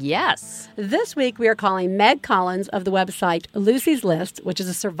parent. Yes. This week, we are calling Meg Collins of the website Lucie's List, which is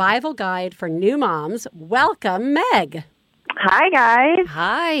a survival guide for new moms. Welcome, Meg. Hi, guys.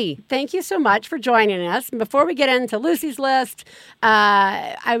 Hi. Thank you so much for joining us. And before we get into Lucie's List,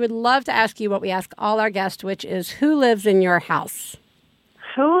 I would love to ask you what we ask all our guests, which is who lives in your house?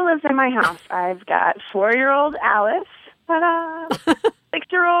 Who lives in my house? I've got 4-year-old Alice, ta-da,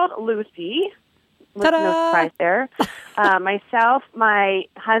 6-year-old Lucie, with no Ta-da. surprise there, myself, my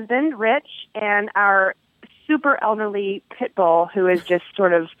husband, Rich, and our super elderly pit bull who is just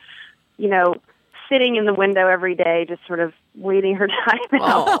sort of, sitting in the window every day, just sort of waiting her time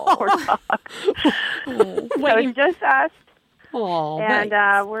out for talk. So it's just us. Oh, And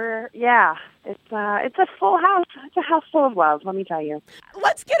it's a full house. It's a house full of love, let me tell you.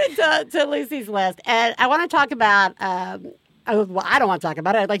 let's get into Lucie's List. And I want to talk about, I don't want to talk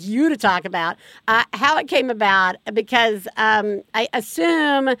about it. I'd like you to talk about how it came about, because I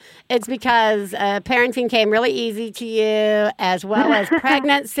assume it's because parenting came really easy to you, as well as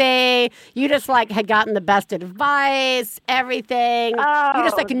pregnancy. You just had gotten the best advice, everything. You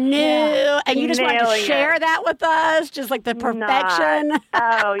just knew, and you just wanted to share that with us, just the perfection.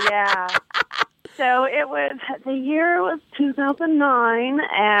 Oh, yeah. So the year was 2009,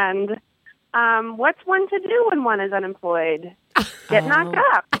 and what's one to do when one is unemployed? Get knocked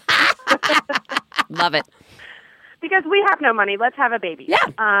up. Love it. Because we have no money. Let's have a baby. Yeah.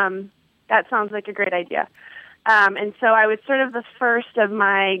 That sounds like a great idea. And so I was sort of the first of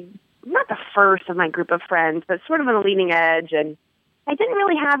my, not the first of my group of friends, but sort of on the leading edge. And I didn't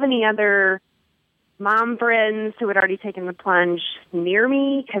really have any other mom friends who had already taken the plunge near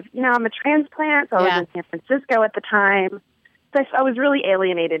me because, I'm a transplant, so I was in San Francisco at the time. I was really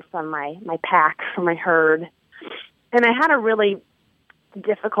alienated from my pack, from my herd. And I had a really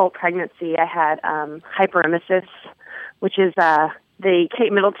difficult pregnancy. I had hyperemesis, which is the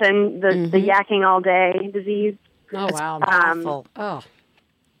Kate Middleton, the yakking all day disease. Oh, wow. Awful. Oh.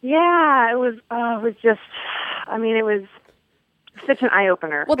 Yeah, it was just, I mean, it was such an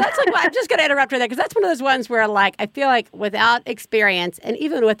eye-opener. Well, that's like, I'm just going to interrupt right there, because that's one of those ones where, like, I feel like without experience, and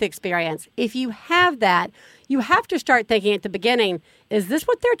even with experience, if you have that, you have to start thinking at the beginning, is this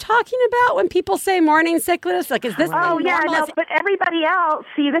what they're talking about when people say morning sickness? Like, is this Oh, yeah, normal? no, but everybody else,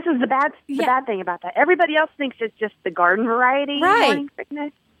 see, this is the bad thing about that. Everybody else thinks it's just the garden variety morning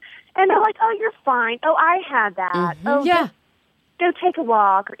sickness. And they're like, oh, you're fine. Oh, I had that. Oh, yeah. Go take a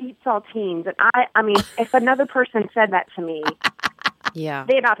walk or eat saltines. And I mean, if another person said that to me,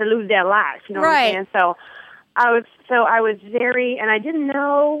 they're about to lose their life. You know what I'm saying? So I was very, and I didn't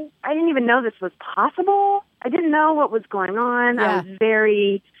even know this was possible. I didn't know what was going on. I was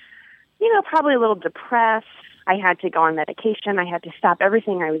very, probably a little depressed. I had to go on medication. I had to stop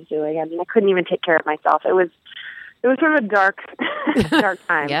everything I was doing. I mean, I couldn't even take care of myself. It was sort of a dark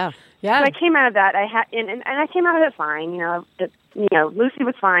time. Yeah. So I came out of that. And I came out of it fine. Lucie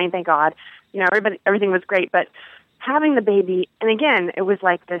was fine, thank God. Everything was great. But having the baby, and again, it was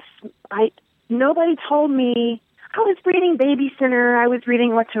like this. Nobody told me. I was reading Baby Center. I was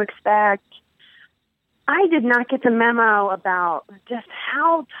reading What to Expect. I did not get the memo about just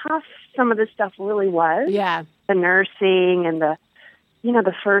how tough some of this stuff really was. Yeah. The nursing and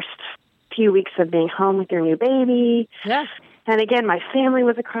the first few weeks of being home with your new baby. Yeah. And again, my family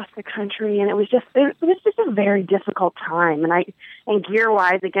was across the country, and it was just a very difficult time. And gear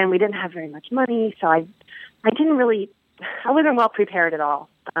wise, again, we didn't have very much money, so I wasn't well prepared at all.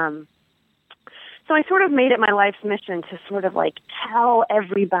 So I sort of made it my life's mission to sort of like tell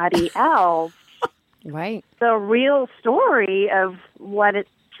everybody else the real story of what it's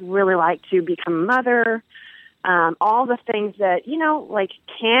really like to become a mother. All the things that,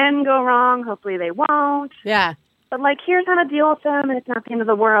 can go wrong. Hopefully they won't. Yeah. But, here's how to deal with them, and it's not the end of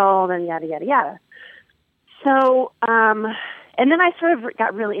the world, and yada, yada, yada. So, and then I sort of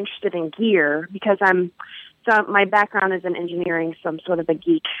got really interested in gear because so my background is in engineering, so I'm sort of a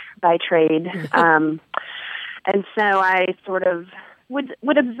geek by trade. And so I sort of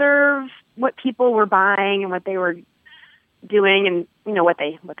would observe what people were buying and what they were doing, and what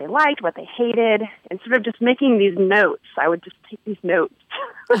they liked, what they hated, and sort of just making these notes. I would just take these notes,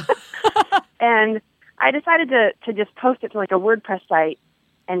 and I decided to just post it to a WordPress site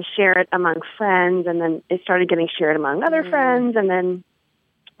and share it among friends, and then it started getting shared among other friends, and then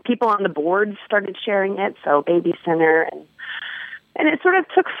people on the board started sharing it. So Baby Center, and it sort of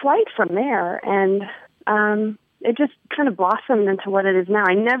took flight from there, and it just kind of blossomed into what it is now.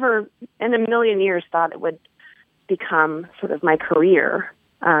 I never in a million years thought it would become sort of my career,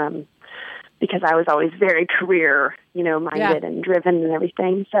 because I was always very career, minded and driven and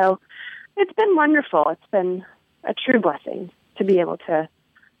everything. So it's been wonderful. It's been a true blessing to be able to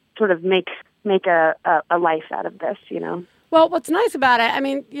sort of make a life out of this, Well, what's nice about it, I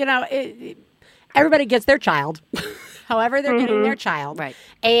mean, everybody gets their child, however they're getting their child. Right.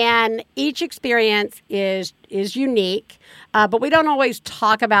 And each experience is unique, but we don't always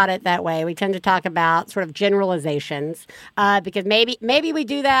talk about it that way. We tend to talk about sort of generalizations, because maybe we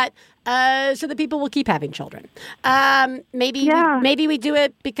do that so that people will keep having children. Maybe we do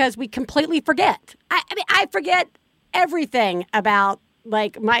it because we completely forget. I mean, I forget everything about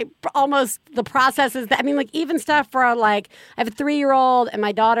almost the processes that, even stuff for I have a 3-year-old and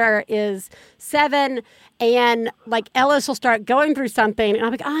my daughter is 7, and Ellis will start going through something and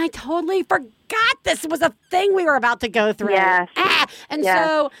I'm like, I totally forgot this was a thing we were about to go through. Yes.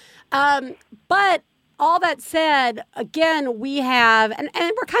 So, but all that said, again, we have, and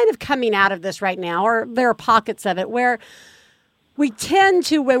we're kind of coming out of this right now, or there are pockets of it where we tend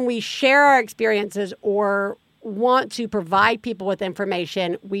to, when we share our experiences or want to provide people with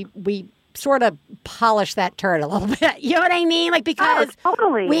information, we sort of polish that turd a little bit. You know what I mean? Because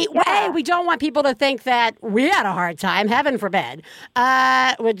we don't want people to think that we had a hard time, heaven forbid,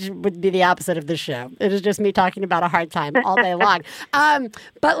 which would be the opposite of this show. It is just me talking about a hard time all day long.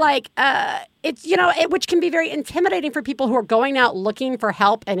 But it's, which can be very intimidating for people who are going out looking for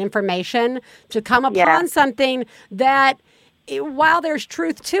help and information to come upon something that, while there's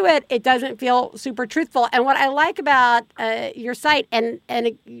truth to it, it doesn't feel super truthful. And what I like about your site, and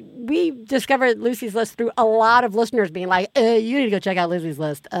we discovered Lucie's List through a lot of listeners being like, you need to go check out Lucie's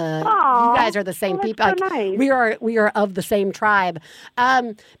List. You guys are the same people. So nice. We are of the same tribe.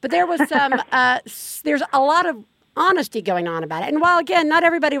 But there was some, there's a lot of honesty going on about it. And while, again, not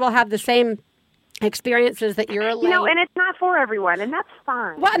everybody will have the same experiences that you're like... and it's not for everyone, and that's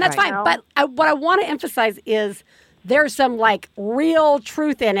fine. Well, and that's fine. But what I want to emphasize is there's some like real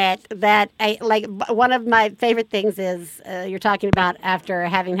truth in it that one of my favorite things is you're talking about after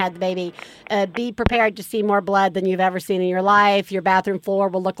having had the baby, be prepared to see more blood than you've ever seen in your life. Your bathroom floor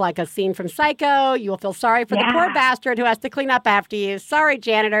will look like a scene from Psycho. You will feel sorry for the poor bastard who has to clean up after you. Sorry,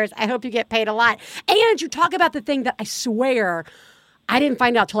 janitors. I hope you get paid a lot. And you talk about the thing that I swear I didn't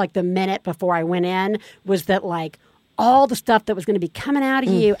find out till like the minute before I went in was that like all the stuff that was going to be coming out of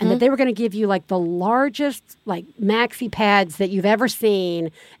you and that they were going to give you like the largest like maxi pads that you've ever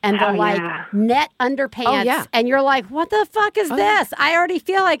seen and the net underpants and you're like, what the fuck is this? I already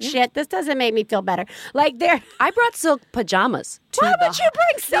feel like shit. This doesn't make me feel better. Like I brought silk pajamas. Why would you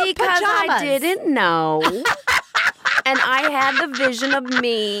bring silk because pajamas? I didn't know. And I had the vision of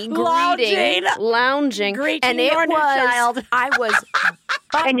me lounging, greeting and it your was new child. I was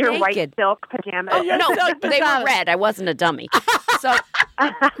butt and your naked. white silk pajamas. Oh, No, they were red. I wasn't a dummy. So,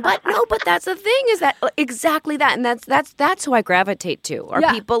 but that's the thing is that exactly that, and that's who I gravitate to. Are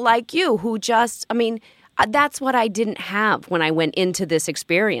people like you who just, I mean, that's what I didn't have when I went into this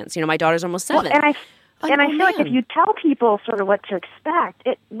experience. You know, my daughter's almost 7. Well, and I feel like if you tell people sort of what to expect,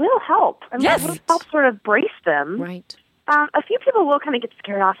 it will help. I mean, it will help sort of brace them. Right. A few people will kind of get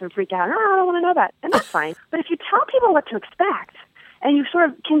scared off and freak out. Oh, I don't want to know that. And that's fine. But if you tell people what to expect and you sort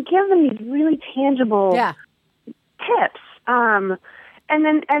of can give them these really tangible tips, and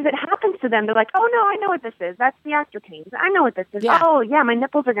then as it happens to them, they're like, oh, no, I know what this is. That's the actor pains. I know what this is. Yeah. Oh, yeah, my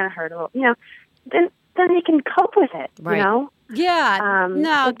nipples are going to hurt a little. You know, then they can cope with it, you know? Yeah.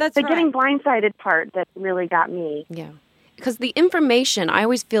 No, that's the getting blindsided part that really got me. Yeah. Because the information, I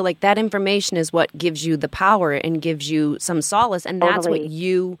always feel like that information is what gives you the power and gives you some solace, and that's what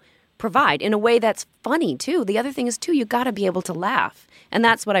you provide in a way that's funny, too. The other thing is, too, you got to be able to laugh, and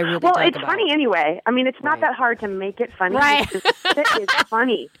that's what I really Well, dug it's about. funny anyway. I mean, it's not that hard to make it funny. Right. It's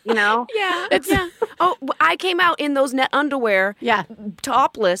funny, you know? Yeah. Oh, I came out in those net underwear,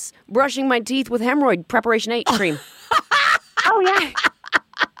 topless, brushing my teeth with hemorrhoid preparation H cream. Oh, yeah.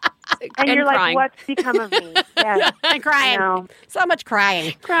 And you're crying. like, what's become of me? Yeah. And crying. No. So much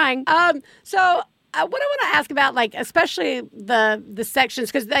crying. So what I want to ask about, like, especially the sections,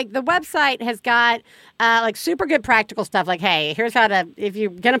 because like the website has got like super good practical stuff. Like, hey, here's how to, if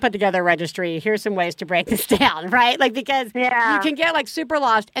you're going to put together a registry, here's some ways to break this down, right? Like, because you can get like super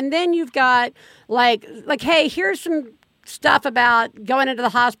lost. And then you've got like, hey, here's some stuff about going into the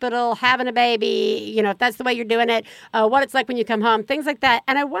hospital, having a baby, you know, if that's the way you're doing it, what it's like when you come home, things like that.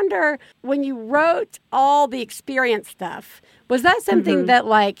 And I wonder, when you wrote all the experience stuff, was that something that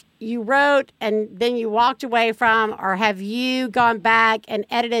like you wrote and then you walked away from, or have you gone back and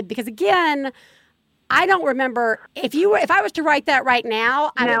edited? Because again, I don't remember if I was to write that right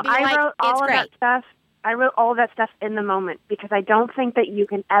now, I would be like, wrote all it's of great. that stuff. I wrote all of that stuff in the moment because I don't think that you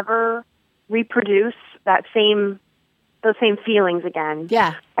can ever reproduce those same feelings again.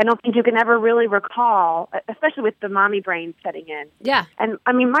 Yeah. I don't think you can ever really recall, especially with the mommy brain setting in. Yeah. And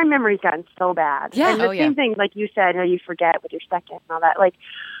I mean, my memory's gotten so bad. Yeah. And the same thing, like you said, you forget with your second and all that. Like,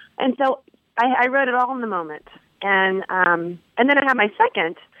 and so I wrote it all in the moment. And then I had my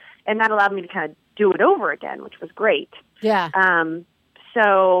second, and that allowed me to kind of do it over again, which was great. Yeah.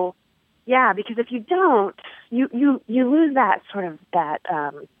 So yeah, because if you don't, you lose that sort of that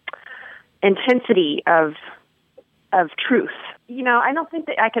intensity of truth. You know, I don't think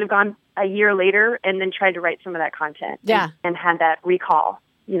that I could have gone a year later and then tried to write some of that content and had that recall,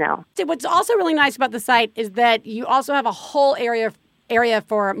 you know. What's also really nice about the site is that you also have a whole area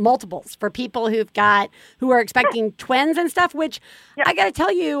for multiples, for people who are expecting twins and stuff, which I got to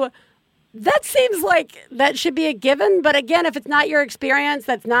tell you, that seems like that should be a given. But again, if it's not your experience,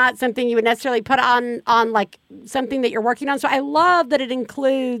 that's not something you would necessarily put on like something that you're working on. So I love that it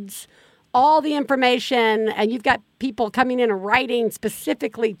includes all the information, and you've got people coming in and writing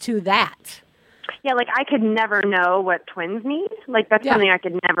specifically to that. Yeah, like I could never know what twins need. Like that's something I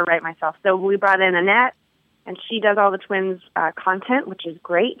could never write myself. So we brought in Annette, and she does all the twins content, which is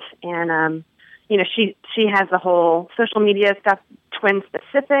great. And you know, she has the whole social media stuff twin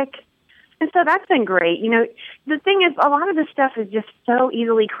specific, and so that's been great. You know, the thing is, a lot of this stuff is just so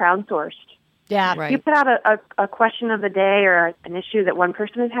easily crowdsourced. Yeah, right. You put out a question of the day or an issue that one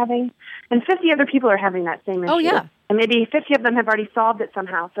person is having, and 50 other people are having that same issue. Oh, yeah. And maybe 50 of them have already solved it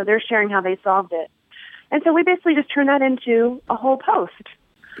somehow, so they're sharing how they solved it. And so we basically just turn that into a whole post.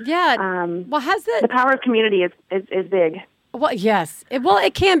 Yeah. Well, the power of community is big. Well, yes.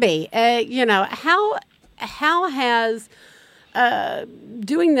 It can be. You know, how has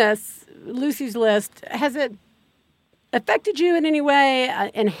doing this, Lucie's List, has it affected you in any way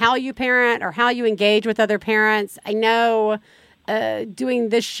in how you parent or how you engage with other parents? I know doing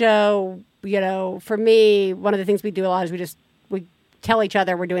this show, for me, one of the things we do a lot is we tell each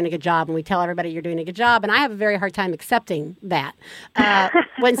other we're doing a good job, and we tell everybody you're doing a good job. And I have a very hard time accepting that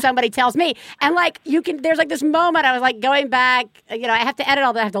when somebody tells me. And there's this moment I was going back, I have to edit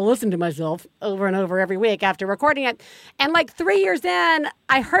all that. I have to listen to myself over and over every week after recording it. And 3 years in,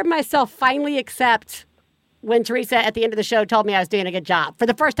 I heard myself finally accept when Teresa at the end of the show told me I was doing a good job for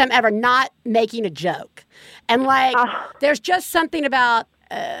the first time ever, not making a joke. And there's just something about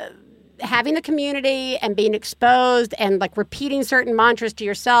having the community and being exposed and repeating certain mantras to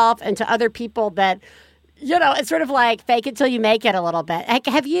yourself and to other people that, it's sort of fake it till you make it a little bit.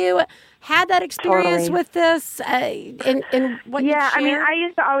 Have you had that experience with this in what you share? I mean, I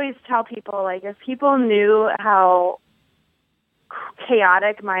used to always tell people, if people knew how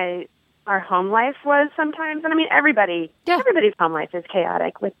chaotic our home life was sometimes, and I mean, everybody's home life is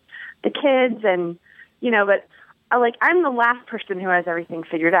chaotic with the kids and, but I'm the last person who has everything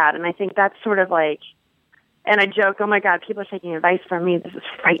figured out. And I think that's sort of and I joke, oh my God, people are taking advice from me. This is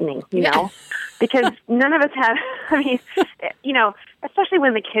frightening, you know, because none of us have, especially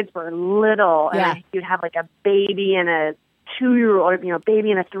when the kids were little and you'd have a baby and a 2-year-old,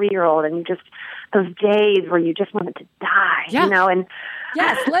 baby and a 3-year-old, and those days where you just wanted to die, and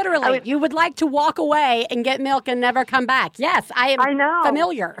yes, literally. You would like to walk away and get milk and never come back. Yes, I know.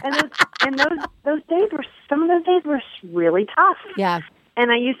 Familiar. And those days some of those days were really tough. Yeah. And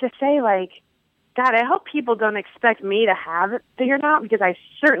I used to say, God, I hope people don't expect me to have it figured out, because I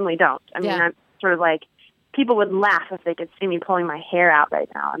certainly don't. I mean, I'm sort of people would laugh if they could see me pulling my hair out right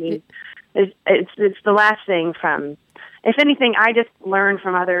now. I mean, it's the last thing from, if anything, I just learn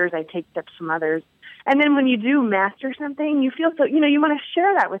from others. I take tips from others. And then when you do master something, you feel so, you want to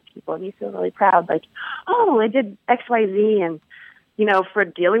share that with people, and you feel really proud. I did X, Y, Z, and, for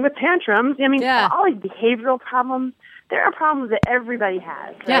dealing with tantrums. I mean, all these behavioral problems, there are problems that everybody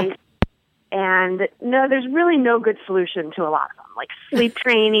has, right? Yeah. And no, there's really no good solution to a lot of them, like sleep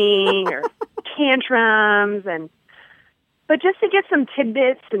training or tantrums, but just to get some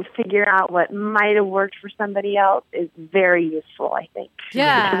tidbits and figure out what might have worked for somebody else is very useful, I think.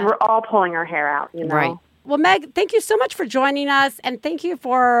 Yeah. Because we're all pulling our hair out, Right. Well, Meg, thank you so much for joining us, and thank you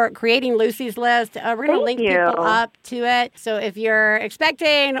for creating Lucie's List. We're going to link people up to it. So if you're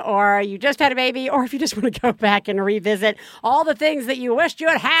expecting, or you just had a baby, or if you just want to go back and revisit all the things that you wished you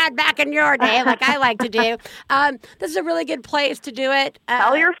had back in your day, like I like to do, this is a really good place to do it.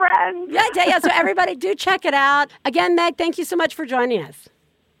 Tell your friends. Yeah. So everybody do check it out. Again, Meg, thank you so much for joining us.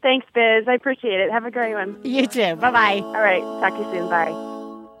 Thanks, Biz. I appreciate it. Have a great one. You too. Bye-bye. All right. Talk to you soon. Bye.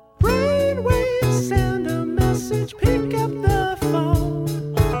 Pick up the phone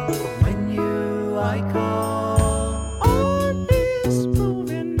when I call. On is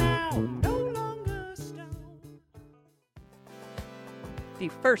moving now, no longer stone. The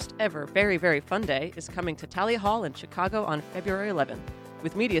first ever Very, Very Fun Day is coming to Talia Hall in Chicago on February 11th,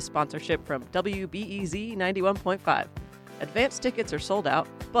 with media sponsorship from WBEZ 91.5. Advance tickets are sold out,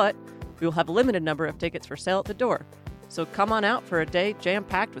 but we will have a limited number of tickets for sale at the door. So come on out for a day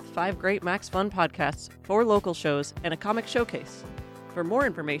jam-packed with 5 great Max Fun podcasts, 4 local shows, and a comic showcase. For more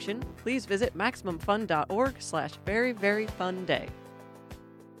information, please visit MaximumFun.org/veryveryfunday.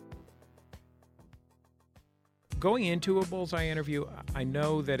 Going into a Bullseye interview, I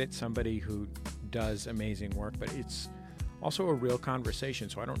know that it's somebody who does amazing work, but it's also a real conversation,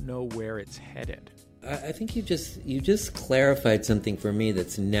 so I don't know where it's headed. I think you just clarified something for me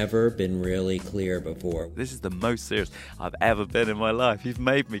that's never been really clear before. This is the most serious I've ever been in my life. You've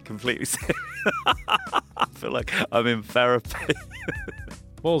made me completely serious. I feel like I'm in therapy.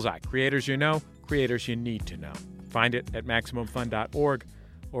 Bullseye, creators you know, creators you need to know. Find it at MaximumFun.org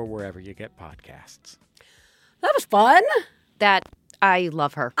or wherever you get podcasts. That was fun. I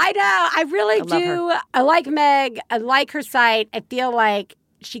love her. I know. I really do. I like Meg. I like her site. I feel like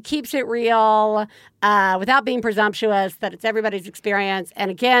she keeps it real without being presumptuous, that it's everybody's experience. And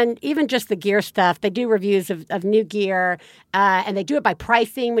again, even just the gear stuff, they do reviews of new gear, and they do it by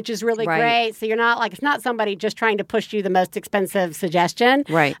pricing, which is really great. So you're not it's not somebody just trying to push you the most expensive suggestion.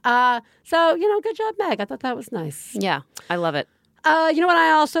 Right. So, good job, Meg. I thought that was nice. Yeah, I love it. You know what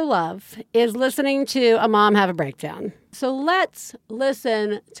I also love is listening to a mom have a breakdown. So let's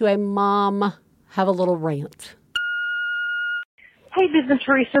listen to a mom have a little rant. Hey, Biz and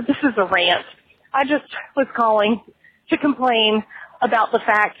Teresa, this is a rant. I just was calling to complain about the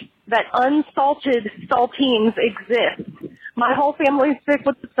fact that unsalted saltines exist. My whole family's sick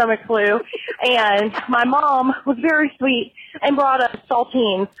with the stomach flu, and my mom was very sweet and brought us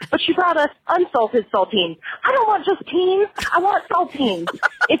saltines, but she brought us unsalted saltines. I don't want just teens. I want saltines.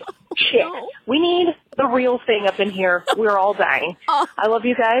 It's shit. We need the real thing up in here. We're all dying. I love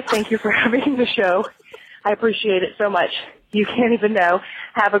you guys. Thank you for having the show. I appreciate it so much. You can't even know.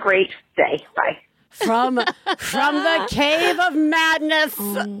 Have a great day. Bye. From the cave of madness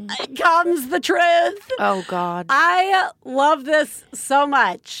comes the truth. Oh, God. I love this so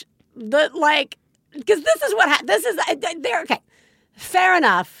much. Because this is what okay. Fair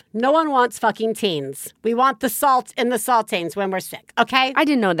enough. No one wants fucking teens. We want the salt in the saltines when we're sick, okay? I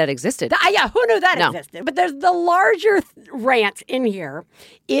didn't know that existed. Yeah, who knew that existed? But there's the larger rant in here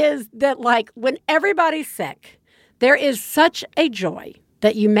is that, like, when everybody's sick, there is such a joy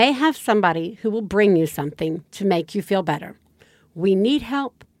that you may have somebody who will bring you something to make you feel better. We need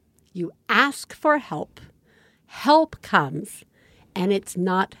help. You ask for help. Help comes, and it's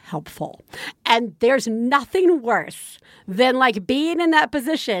not helpful. And there's nothing worse than like being in that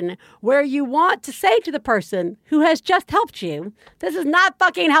position where you want to say to the person who has just helped you, this is not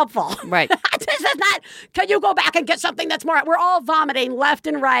fucking helpful. Right. This is not, can you go back and get something that's more, we're all vomiting left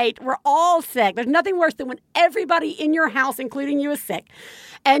and right. We're all sick. There's nothing worse than when everybody in your house, including you, is sick.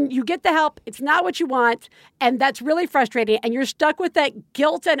 And you get the help. It's not what you want. And that's really frustrating. And you're stuck with that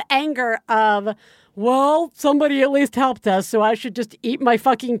guilt and anger of, well, somebody at least helped us, so I should just eat my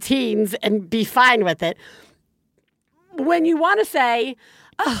fucking teens and be fine with it. When you want to say,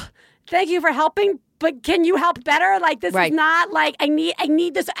 oh, thank you for helping, but can you help better? Like, this is not like, I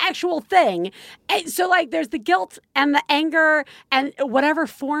need this actual thing. And so, like, there's the guilt and the anger and whatever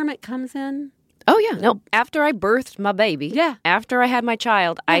form it comes in. Oh, yeah. No, after I birthed my baby, after I had my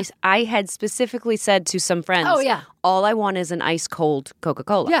child, I had specifically said to some friends, all I want is an ice cold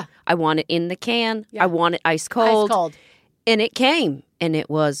Coca-Cola. Yeah. I want it in the can. Yeah. I want it ice cold. Ice cold. And it came, and it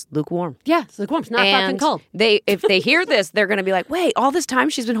was lukewarm. Yeah, it's lukewarm. It's not fucking cold. If they hear this, they're going to be like, wait, all this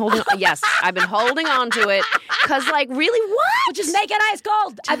time she's been holding on. Yes, I've been holding on to it. Because, like, really, what? Well, just make it ice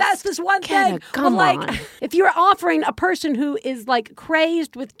cold. That's this one thing. Come on. If you're offering a person who is, like,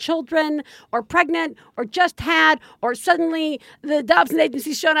 crazed with children or pregnant or just had or suddenly the Dobson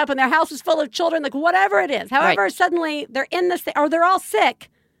Agency's shown up and their house is full of children, like, whatever it is. However, suddenly they're in this or they're all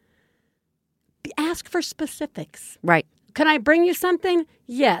sick. Ask for specifics. Right. Can I bring you something?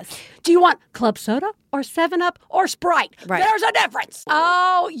 Yes. Do you want club soda or 7-Up or Sprite? Right. There's a difference.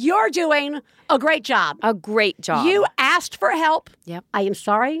 Oh, you're doing a great job. A great job. You asked for help. Yep. I am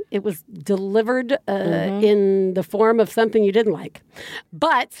sorry. It was delivered in the form of something you didn't like.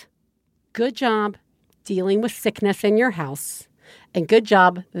 But good job dealing with sickness in your house. And good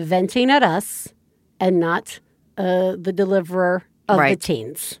job venting at us and not the deliverer of the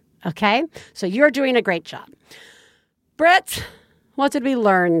teens. Okay? So you're doing a great job. Britt, what did we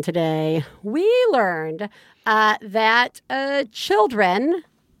learn today? We learned that children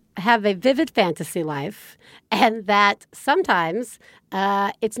have a vivid fantasy life and that sometimes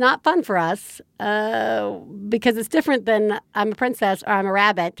it's not fun for us because it's different than I'm a princess or I'm a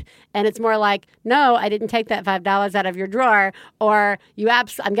rabbit. And it's more like, no, I didn't take that $5 out of your drawer, or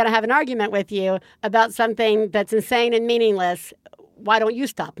I'm going to have an argument with you about something that's insane and meaningless. Why don't you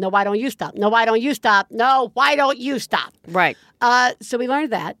stop? No, why don't you stop? No, why don't you stop? No, why don't you stop? Right. So we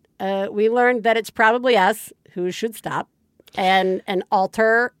learned that. We learned that it's probably us who should stop and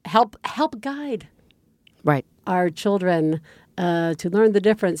help guide our children to learn the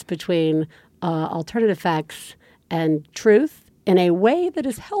difference between alternative facts and truth in a way that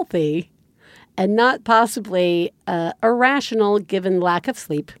is healthy and not possibly irrational given lack of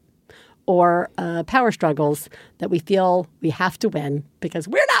sleep or power struggles that we feel we have to win because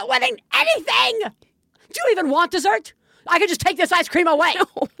we're not winning anything. Do you even want dessert? I could just take this ice cream away.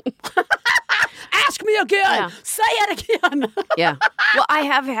 No. Ask me again. Yeah. Say it again. Yeah. Well, I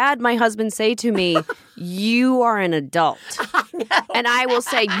have had my husband say to me, you are an adult. I know. And I will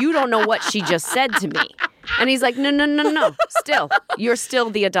say, you don't know what she just said to me. And he's like, no. Still, you're still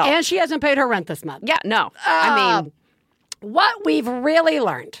the adult. And she hasn't paid her rent this month. Yeah, no. I mean, what we've really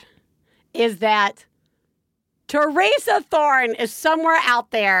learned is that Teresa Thorne is somewhere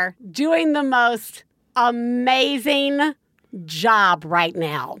out there doing the most amazing job right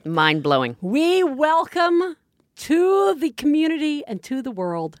now. Mind-blowing. We welcome to the community and to the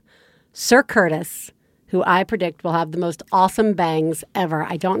world Sir Curtis, who I predict will have the most awesome bangs ever.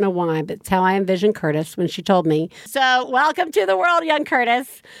 I don't know why, but it's how I envision Curtis when she told me. So welcome to the world, young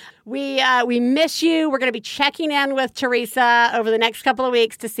Curtis. We miss you. We're going to be checking in with Teresa over the next couple of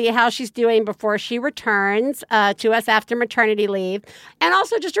weeks to see how she's doing before she returns to us after maternity leave. And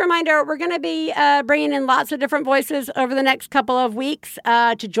also, just a reminder, we're going to be bringing in lots of different voices over the next couple of weeks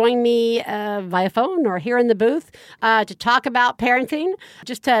to join me via phone or here in the booth to talk about parenting,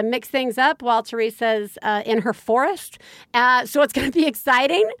 just to mix things up while Teresa's in her forest. So it's going to be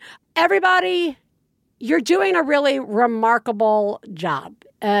exciting. Everybody, you're doing a really remarkable job.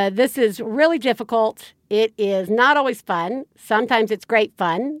 This is really difficult. It is not always fun. Sometimes it's great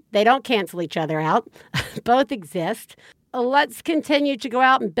fun. They don't cancel each other out. Both exist. Let's continue to go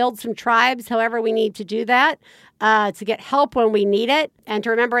out and build some tribes, however we need to do that, to get help when we need it, and to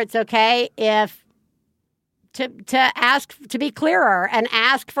remember it's okay if to ask to be clearer and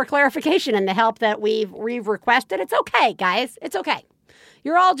ask for clarification and the help that we've requested. It's okay, guys. It's okay.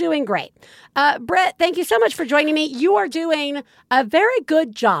 You're all doing great. Britt, thank you so much for joining me. You are doing a very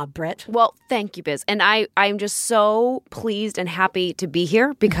good job, Britt. Well, thank you, Biz. And I'm just so pleased and happy to be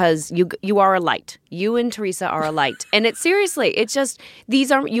here because you are a light. You and Teresa are a light. And it's just,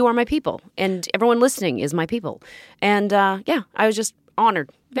 you are my people. And everyone listening is my people. And I was just honored.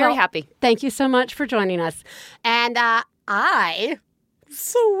 Very happy. Thank you so much for joining us. And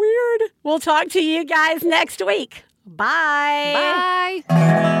so weird. We'll talk to you guys next week. Bye. Bye.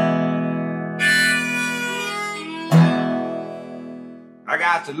 I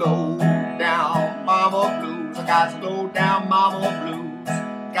got to low down mama blues. I got to low down mama blues.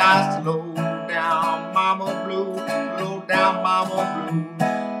 Got to low down mama blues. Low down mama blues.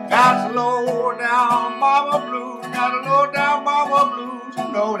 Got to low down mama blues. Got to low down mama blues. You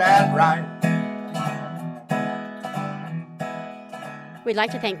know that right. We'd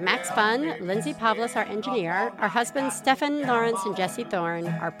like to thank Max Fun, Lindsay Pavlis, our engineer, our husbands Stefan Lawrence and Jesse Thorne,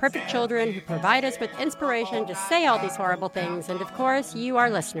 our perfect children who provide us with inspiration to say all these horrible things, and of course, you,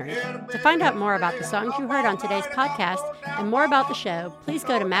 our listeners. To find out more about the songs you heard on today's podcast and more about the show, please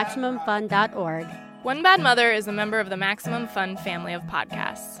go to MaximumFun.org. One Bad Mother is a member of the Maximum Fun family of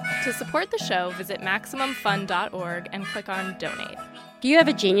podcasts. To support the show, visit MaximumFun.org and click on Donate. Do you have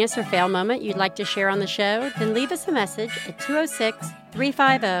a genius or fail moment you'd like to share on the show? Then leave us a message at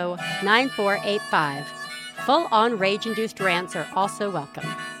 206-350-9485. Full-on rage-induced rants are also welcome.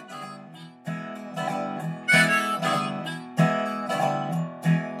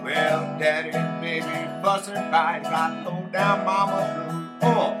 Well, Daddy and baby fussing fight, got low down mama blues.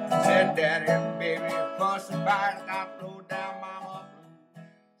 Oh, said Daddy and baby fussing fight, got low down mama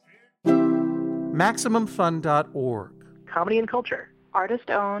blues. MaximumFun.org. Comedy and culture. Artist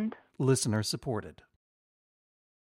owned. Listener supported.